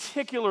people,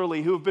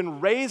 particularly who have been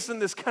raised in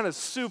this kind of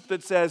soup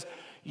that says,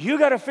 you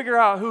got to figure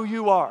out who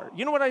you are.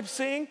 You know what I'm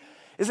seeing?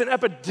 Is an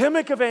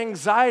epidemic of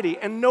anxiety,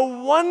 and no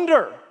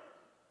wonder.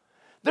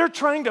 They're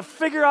trying to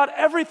figure out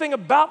everything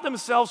about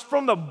themselves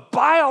from the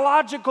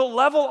biological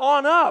level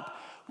on up.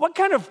 What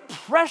kind of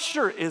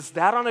pressure is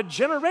that on a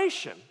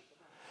generation?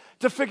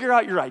 To figure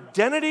out your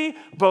identity,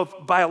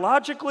 both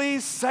biologically,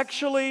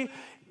 sexually,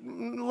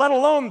 let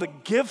alone the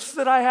gifts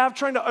that I have,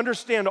 trying to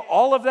understand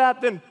all of that,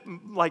 then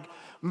like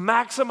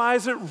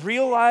maximize it,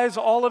 realize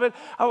all of it.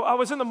 I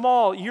was in the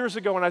mall years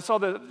ago and I saw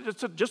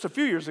just a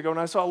few years ago, and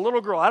I saw a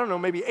little girl, I don't know,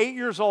 maybe 8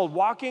 years old,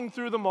 walking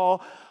through the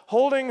mall,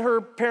 holding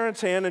her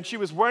parents' hand, and she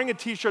was wearing a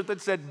t-shirt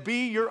that said,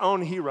 be your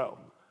own hero.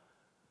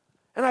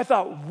 And I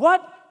thought,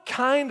 what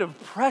kind of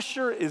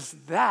pressure is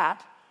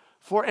that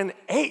for an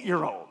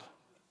 8-year-old?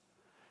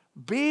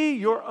 Be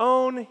your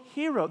own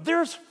hero.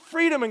 There's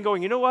freedom in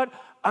going, you know what?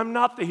 I'm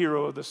not the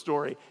hero of the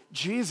story.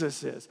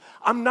 Jesus is.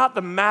 I'm not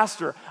the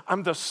master.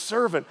 I'm the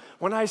servant.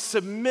 When I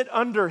submit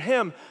under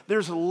him,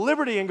 there's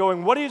liberty in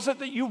going, what is it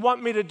that you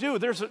want me to do?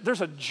 There's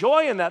a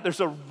joy in that. There's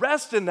a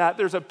rest in that.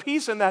 There's a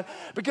peace in that,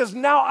 because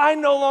now I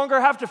no longer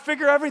have to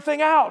figure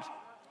everything out.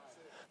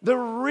 The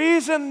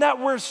reason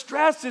that we're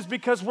stressed is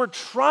because we're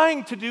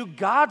trying to do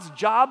God's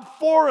job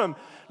for him.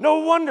 No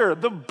wonder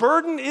the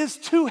burden is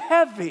too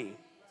heavy.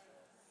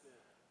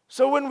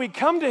 So when we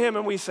come to him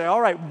and we say,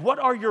 all right, what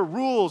are your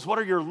rules? What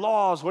are your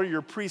laws? What are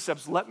your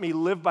precepts? Let me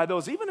live by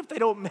those. Even if they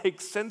don't make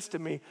sense to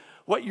me,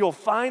 what you'll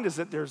find is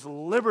that there's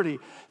liberty,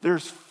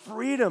 there's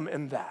freedom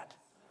in that.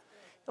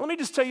 And let me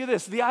just tell you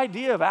this, the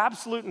idea of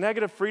absolute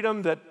negative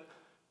freedom, that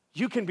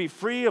you can be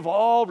free of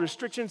all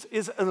restrictions,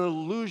 is an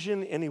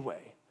illusion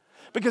anyway.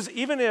 Because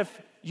even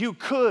if you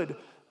could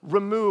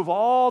remove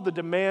all the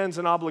demands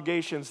and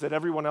obligations that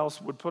everyone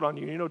else would put on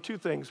you, you know, two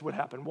things would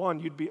happen. One,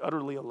 you'd be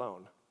utterly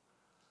alone.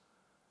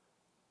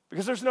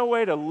 Because there's no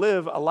way to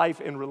live a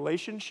life in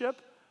relationship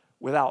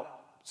without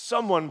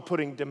someone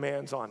putting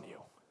demands on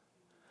you.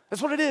 That's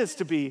what it is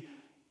to be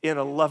in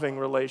a loving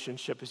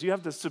relationship, is you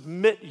have to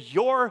submit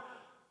your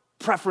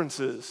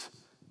preferences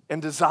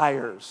and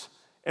desires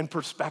and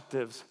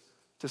perspectives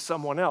to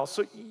someone else.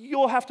 So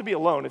you'll have to be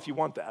alone if you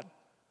want that.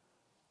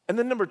 And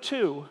then number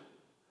two,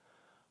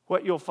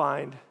 what you'll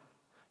find,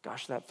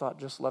 gosh, that thought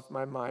just left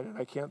my mind and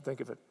I can't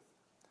think of it.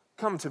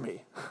 Come to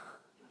me.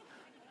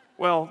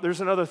 Well, there's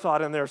another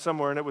thought in there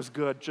somewhere, and it was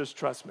good. Just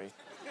trust me.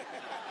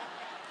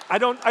 I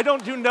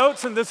don't do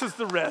notes, and this is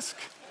the risk.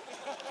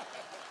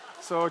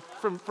 So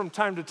from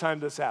time to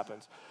time, this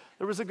happens.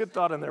 There was a good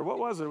thought in there. What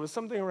was it? It was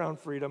something around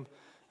freedom.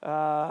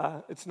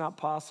 It's not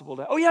possible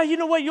to. Oh yeah, you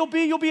know what? You'll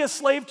be a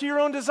slave to your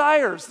own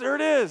desires. There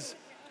it is.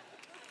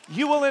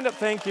 You will end up.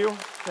 Thank you.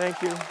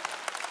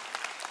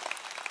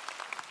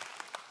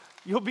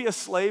 You'll be a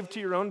slave to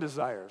your own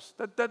desires.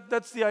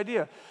 That's the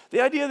idea.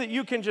 The idea that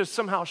you can just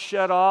somehow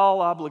shed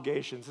all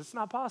obligations. It's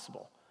not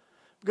possible.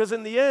 Because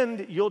in the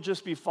end, you'll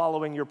just be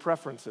following your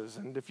preferences.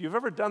 And if you've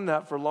ever done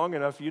that for long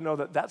enough, you know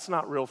that that's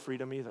not real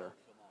freedom either.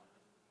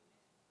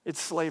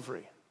 It's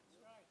slavery.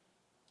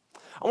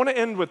 I want to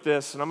end with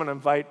this, and I'm going to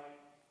invite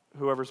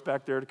whoever's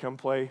back there to come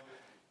play.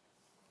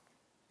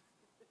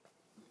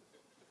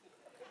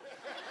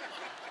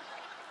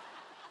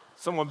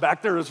 Someone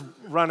back there is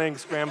running,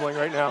 scrambling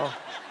right now.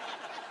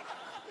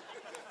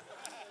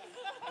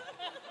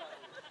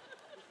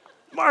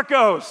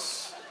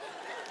 Marcos.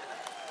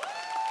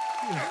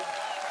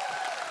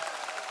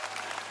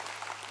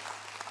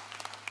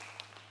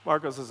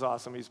 Marcos is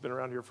awesome. He's been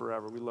around here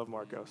forever. We love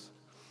Marcos.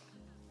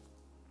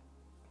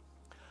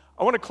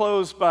 I want to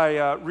close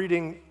by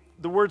reading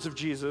the words of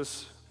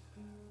Jesus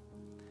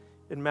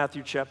in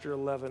Matthew chapter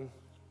 11.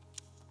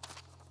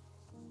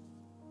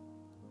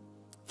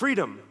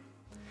 Freedom.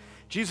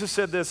 Jesus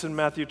said this in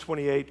Matthew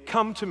 28,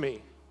 "Come to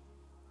me,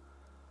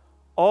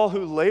 all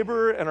who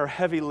labor and are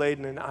heavy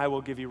laden, and I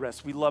will give you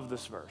rest." We love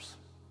this verse.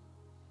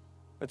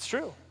 It's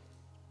true.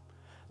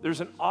 There's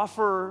an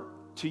offer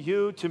to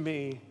you, to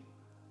me,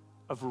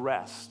 of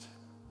rest.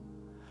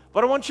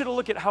 But I want you to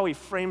look at how he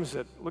frames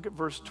it. Look at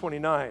verse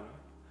 29.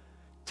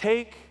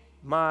 "Take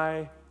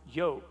my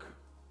yoke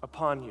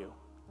upon you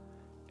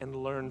and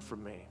learn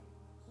from me."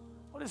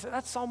 What is it?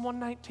 That's Psalm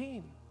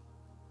 119.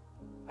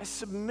 I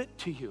submit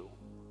to you.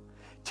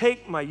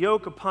 Take my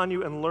yoke upon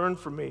you and learn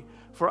from me,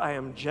 for I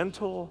am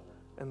gentle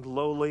and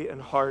lowly in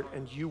heart,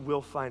 and you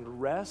will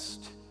find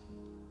rest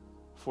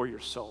for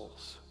your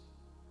souls.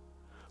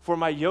 For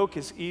my yoke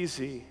is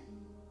easy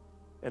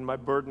and my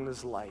burden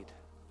is light.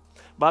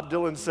 Bob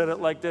Dylan said it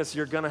like this: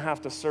 you're going to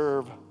have to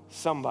serve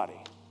somebody.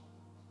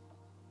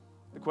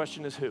 The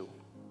question is who?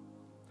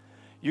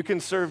 You can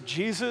serve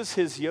Jesus,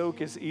 his yoke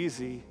is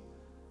easy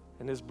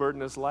and his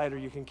burden is light, or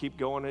you can keep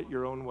going it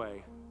your own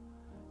way.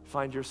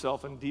 Find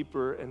yourself in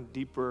deeper and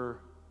deeper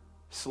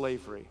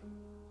slavery,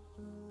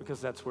 because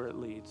that's where it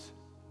leads.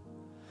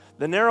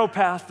 The narrow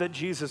path that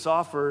Jesus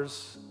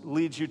offers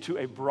leads you to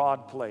a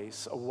broad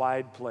place, a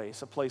wide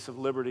place, a place of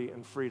liberty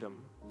and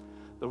freedom.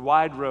 The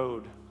wide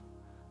road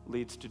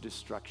leads to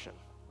destruction.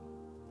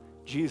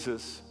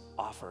 Jesus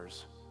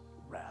offers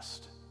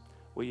rest.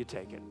 Will you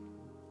take it?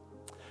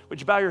 Would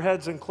you bow your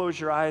heads and close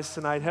your eyes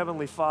tonight?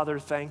 Heavenly Father,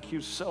 thank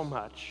you so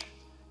much.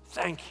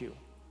 Thank you.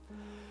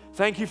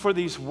 Thank you for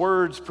these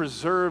words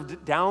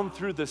preserved down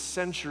through the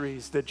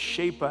centuries that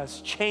shape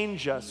us,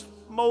 change us,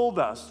 mold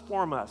us,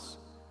 form us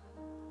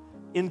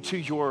into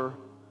your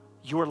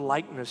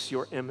likeness,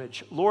 your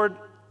image. Lord,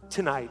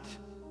 tonight,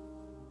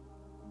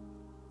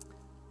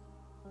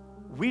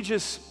 we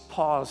just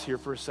pause here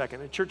for a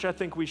second. And church, I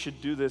think we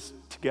should do this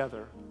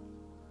together.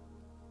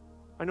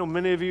 I know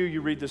many of you,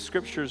 you read the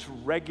scriptures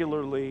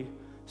regularly.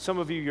 Some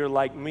of you, you're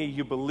like me,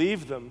 you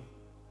believe them.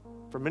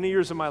 For many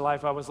years of my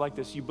life, I was like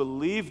this. You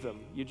believe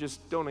them, you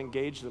just don't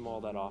engage them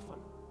all that often.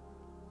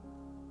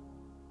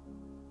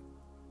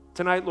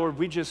 Tonight, Lord,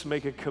 we just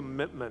make a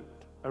commitment,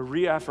 a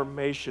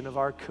reaffirmation of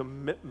our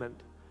commitment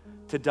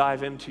to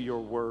dive into your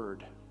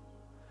word,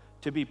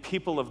 to be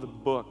people of the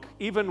book.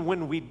 Even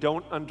when we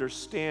don't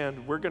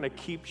understand, we're going to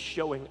keep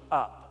showing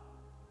up.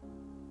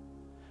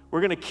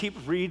 We're going to keep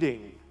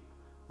reading.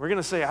 We're going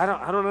to say, I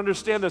don't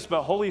understand this,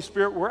 but Holy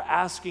Spirit, we're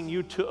asking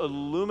you to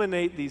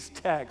illuminate these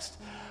texts.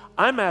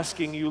 I'm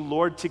asking you,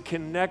 Lord, to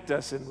connect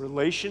us in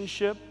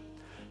relationship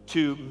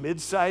to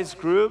mid-sized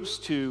groups,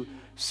 to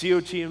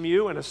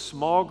COTMU and a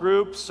small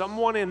group,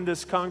 someone in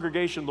this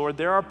congregation, Lord,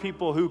 there are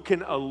people who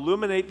can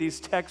illuminate these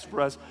texts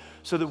for us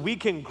so that we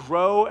can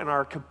grow in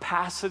our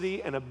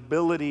capacity and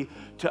ability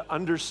to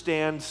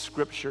understand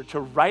Scripture, to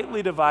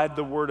rightly divide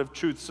the word of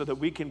truth so that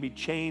we can be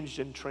changed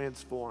and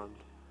transformed.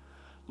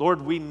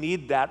 Lord, we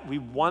need that. We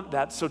want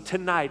that. So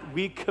tonight,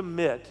 we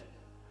commit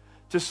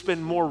to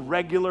spend more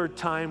regular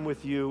time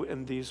with you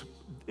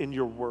in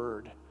your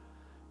word.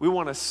 We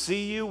want to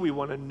see you. We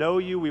want to know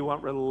you. We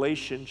want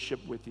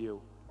relationship with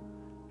you.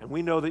 And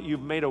we know that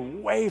you've made a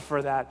way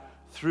for that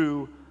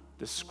through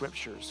the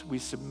scriptures. We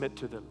submit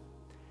to them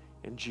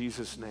in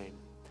Jesus' name.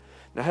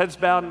 Now, heads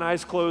bowed and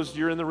eyes closed,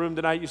 you're in the room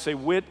tonight. You say,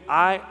 Whit,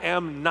 I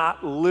am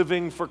not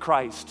living for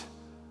Christ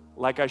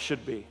like I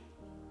should be.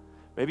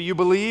 Maybe you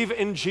believe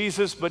in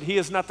Jesus, but he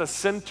is not the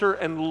center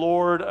and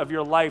Lord of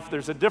your life.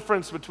 There's a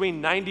difference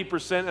between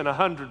 90% and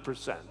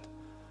 100%.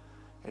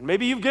 And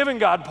maybe you've given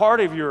God part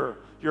of your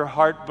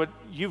heart, but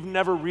you've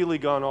never really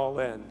gone all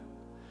in.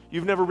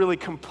 You've never really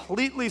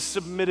completely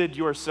submitted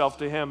yourself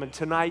to him. And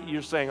tonight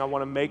you're saying, I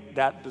want to make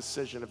that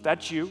decision. If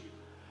that's you,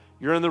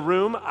 you're in the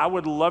room, I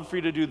would love for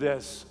you to do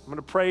this. I'm going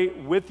to pray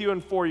with you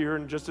and for you here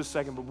in just a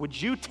second, but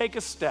would you take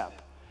a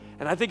step?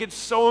 And I think it's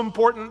so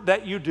important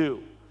that you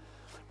do.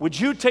 Would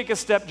you take a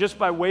step just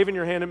by waving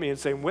your hand at me and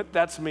saying, Whit,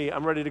 that's me.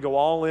 I'm ready to go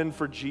all in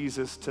for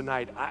Jesus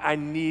tonight. I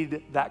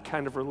need that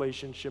kind of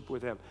relationship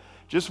with him.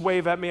 Just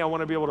wave at me. I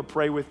want to be able to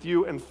pray with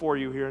you and for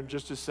you here in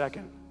just a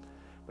second.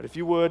 But if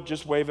you would,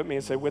 just wave at me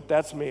and say, Whit,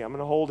 that's me. I'm going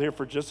to hold here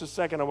for just a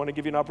second. I want to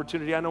give you an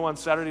opportunity. I know on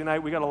Saturday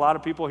night we got a lot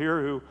of people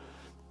here who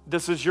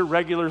this is your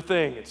regular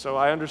thing. And so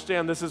I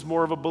understand this is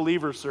more of a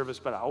believer service,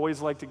 but I always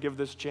like to give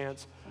this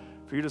chance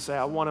for you to say,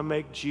 I want to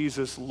make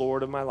Jesus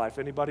Lord of my life.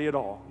 Anybody at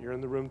all? You're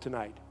in the room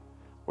tonight.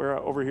 Where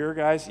over here,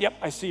 guys? Yep,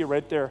 I see you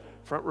right there.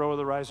 Front row of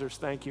the risers.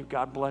 Thank you.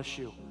 God bless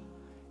you.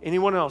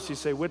 Anyone else? You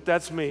say, Whit,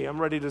 that's me.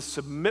 I'm ready to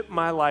submit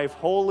my life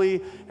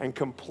wholly and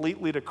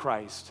completely to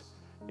Christ.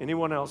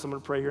 Anyone else? I'm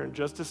going to pray here in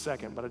just a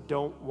second, but I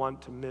don't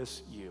want to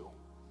miss you.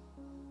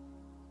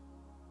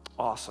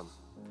 Awesome.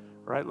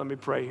 All right, let me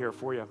pray here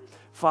for you.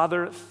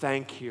 Father,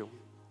 thank you.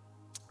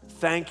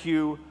 Thank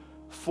you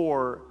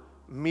for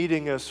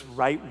meeting us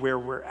right where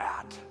we're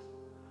at,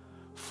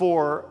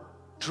 for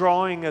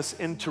drawing us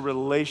into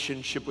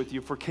relationship with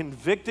you, for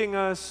convicting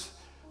us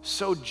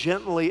so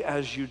gently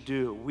as you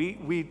do.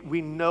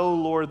 We know,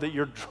 Lord, that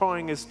you're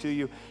drawing us to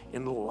you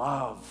in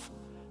love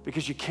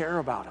because you care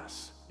about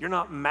us. You're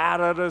not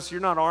mad at us.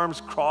 You're not arms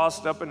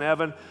crossed up in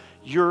heaven.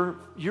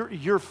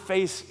 Your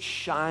face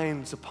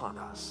shines upon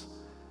us.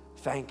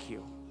 Thank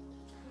you.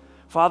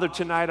 Father,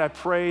 tonight I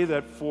pray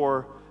that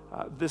for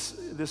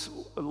this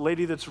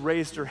lady that's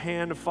raised her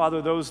hand,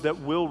 Father, those that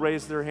will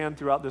raise their hand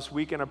throughout this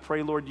weekend, I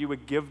pray, Lord, you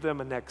would give them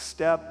a next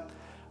step,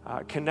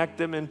 connect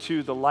them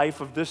into the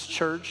life of this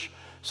church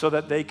so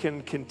that they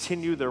can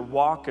continue their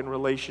walk and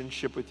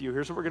relationship with you.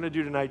 Here's what we're going to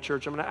do tonight,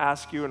 church. I'm going to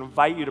ask you and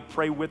invite you to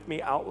pray with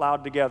me out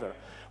loud together.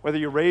 Whether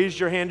you raised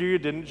your hand or you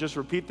didn't, just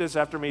repeat this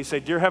after me.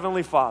 Say, Dear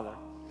Heavenly Father,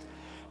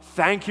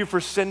 thank you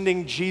for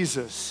sending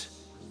Jesus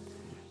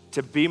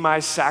to be my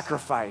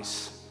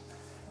sacrifice.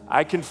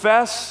 I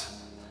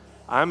confess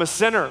I'm a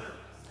sinner.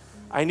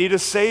 I need a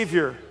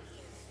Savior.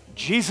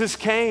 Jesus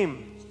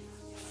came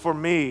for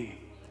me.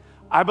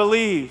 I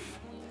believe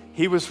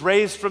he was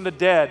raised from the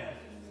dead.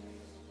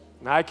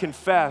 And I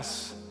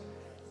confess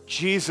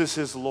Jesus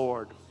is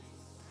Lord.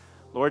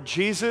 Lord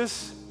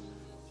Jesus,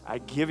 I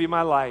give you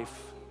my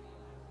life,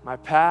 my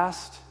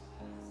past,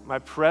 my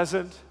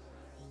present,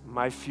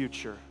 my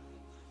future.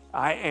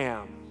 I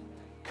am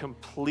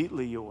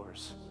completely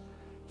yours.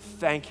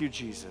 Thank you,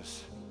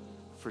 Jesus,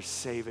 for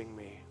saving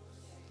me.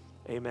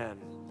 Amen.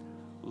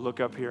 Look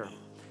up here.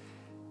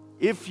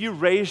 if you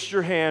raised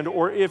your hand,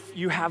 or if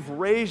you have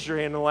raised your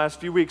hand in the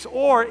last few weeks,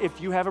 or if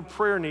you have a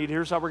prayer need,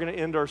 here's how we're going to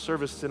end our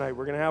service tonight.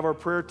 We're going to have our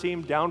prayer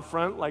team down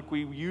front like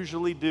we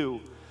usually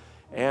do.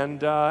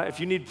 And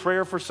if you need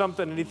prayer for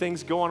something,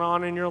 anything's going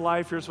on in your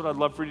life, here's what I'd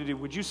love for you to do.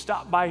 Would you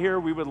stop by here?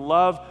 We would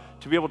love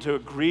to be able to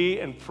agree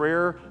in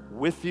prayer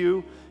with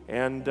you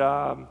and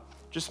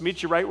just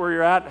meet you right where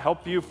you're at,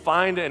 help you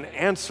find an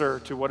answer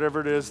to whatever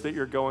it is that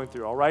you're going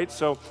through, all right?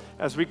 So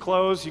as we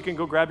close, you can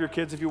go grab your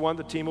kids if you want.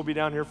 The team will be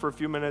down here for a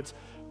few minutes,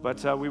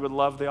 but we would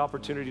love the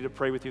opportunity to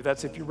pray with you.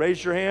 That's if you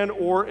raised your hand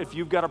or if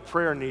you've got a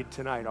prayer need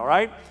tonight, all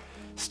right?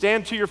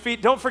 Stand to your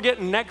feet. Don't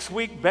forget, next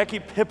week, Becky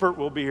Pippert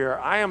will be here.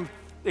 I am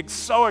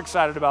so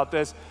excited about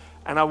this,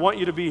 and I want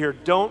you to be here.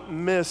 Don't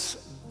miss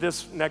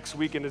this next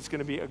weekend. It's going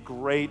to be a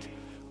great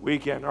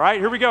weekend. All right,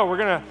 here we go. We're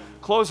going to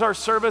close our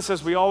service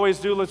as we always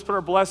do. Let's put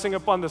our blessing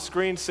up on the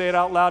screen. Say it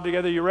out loud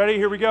together. You ready?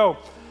 Here we go.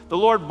 The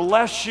Lord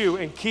bless you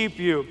and keep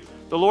you.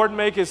 The Lord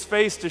make his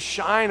face to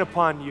shine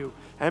upon you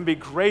and be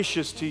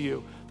gracious to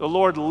you. The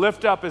Lord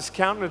lift up his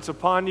countenance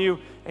upon you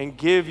and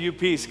give you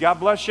peace. God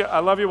bless you. I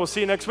love you. We'll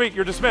see you next week.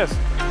 You're dismissed.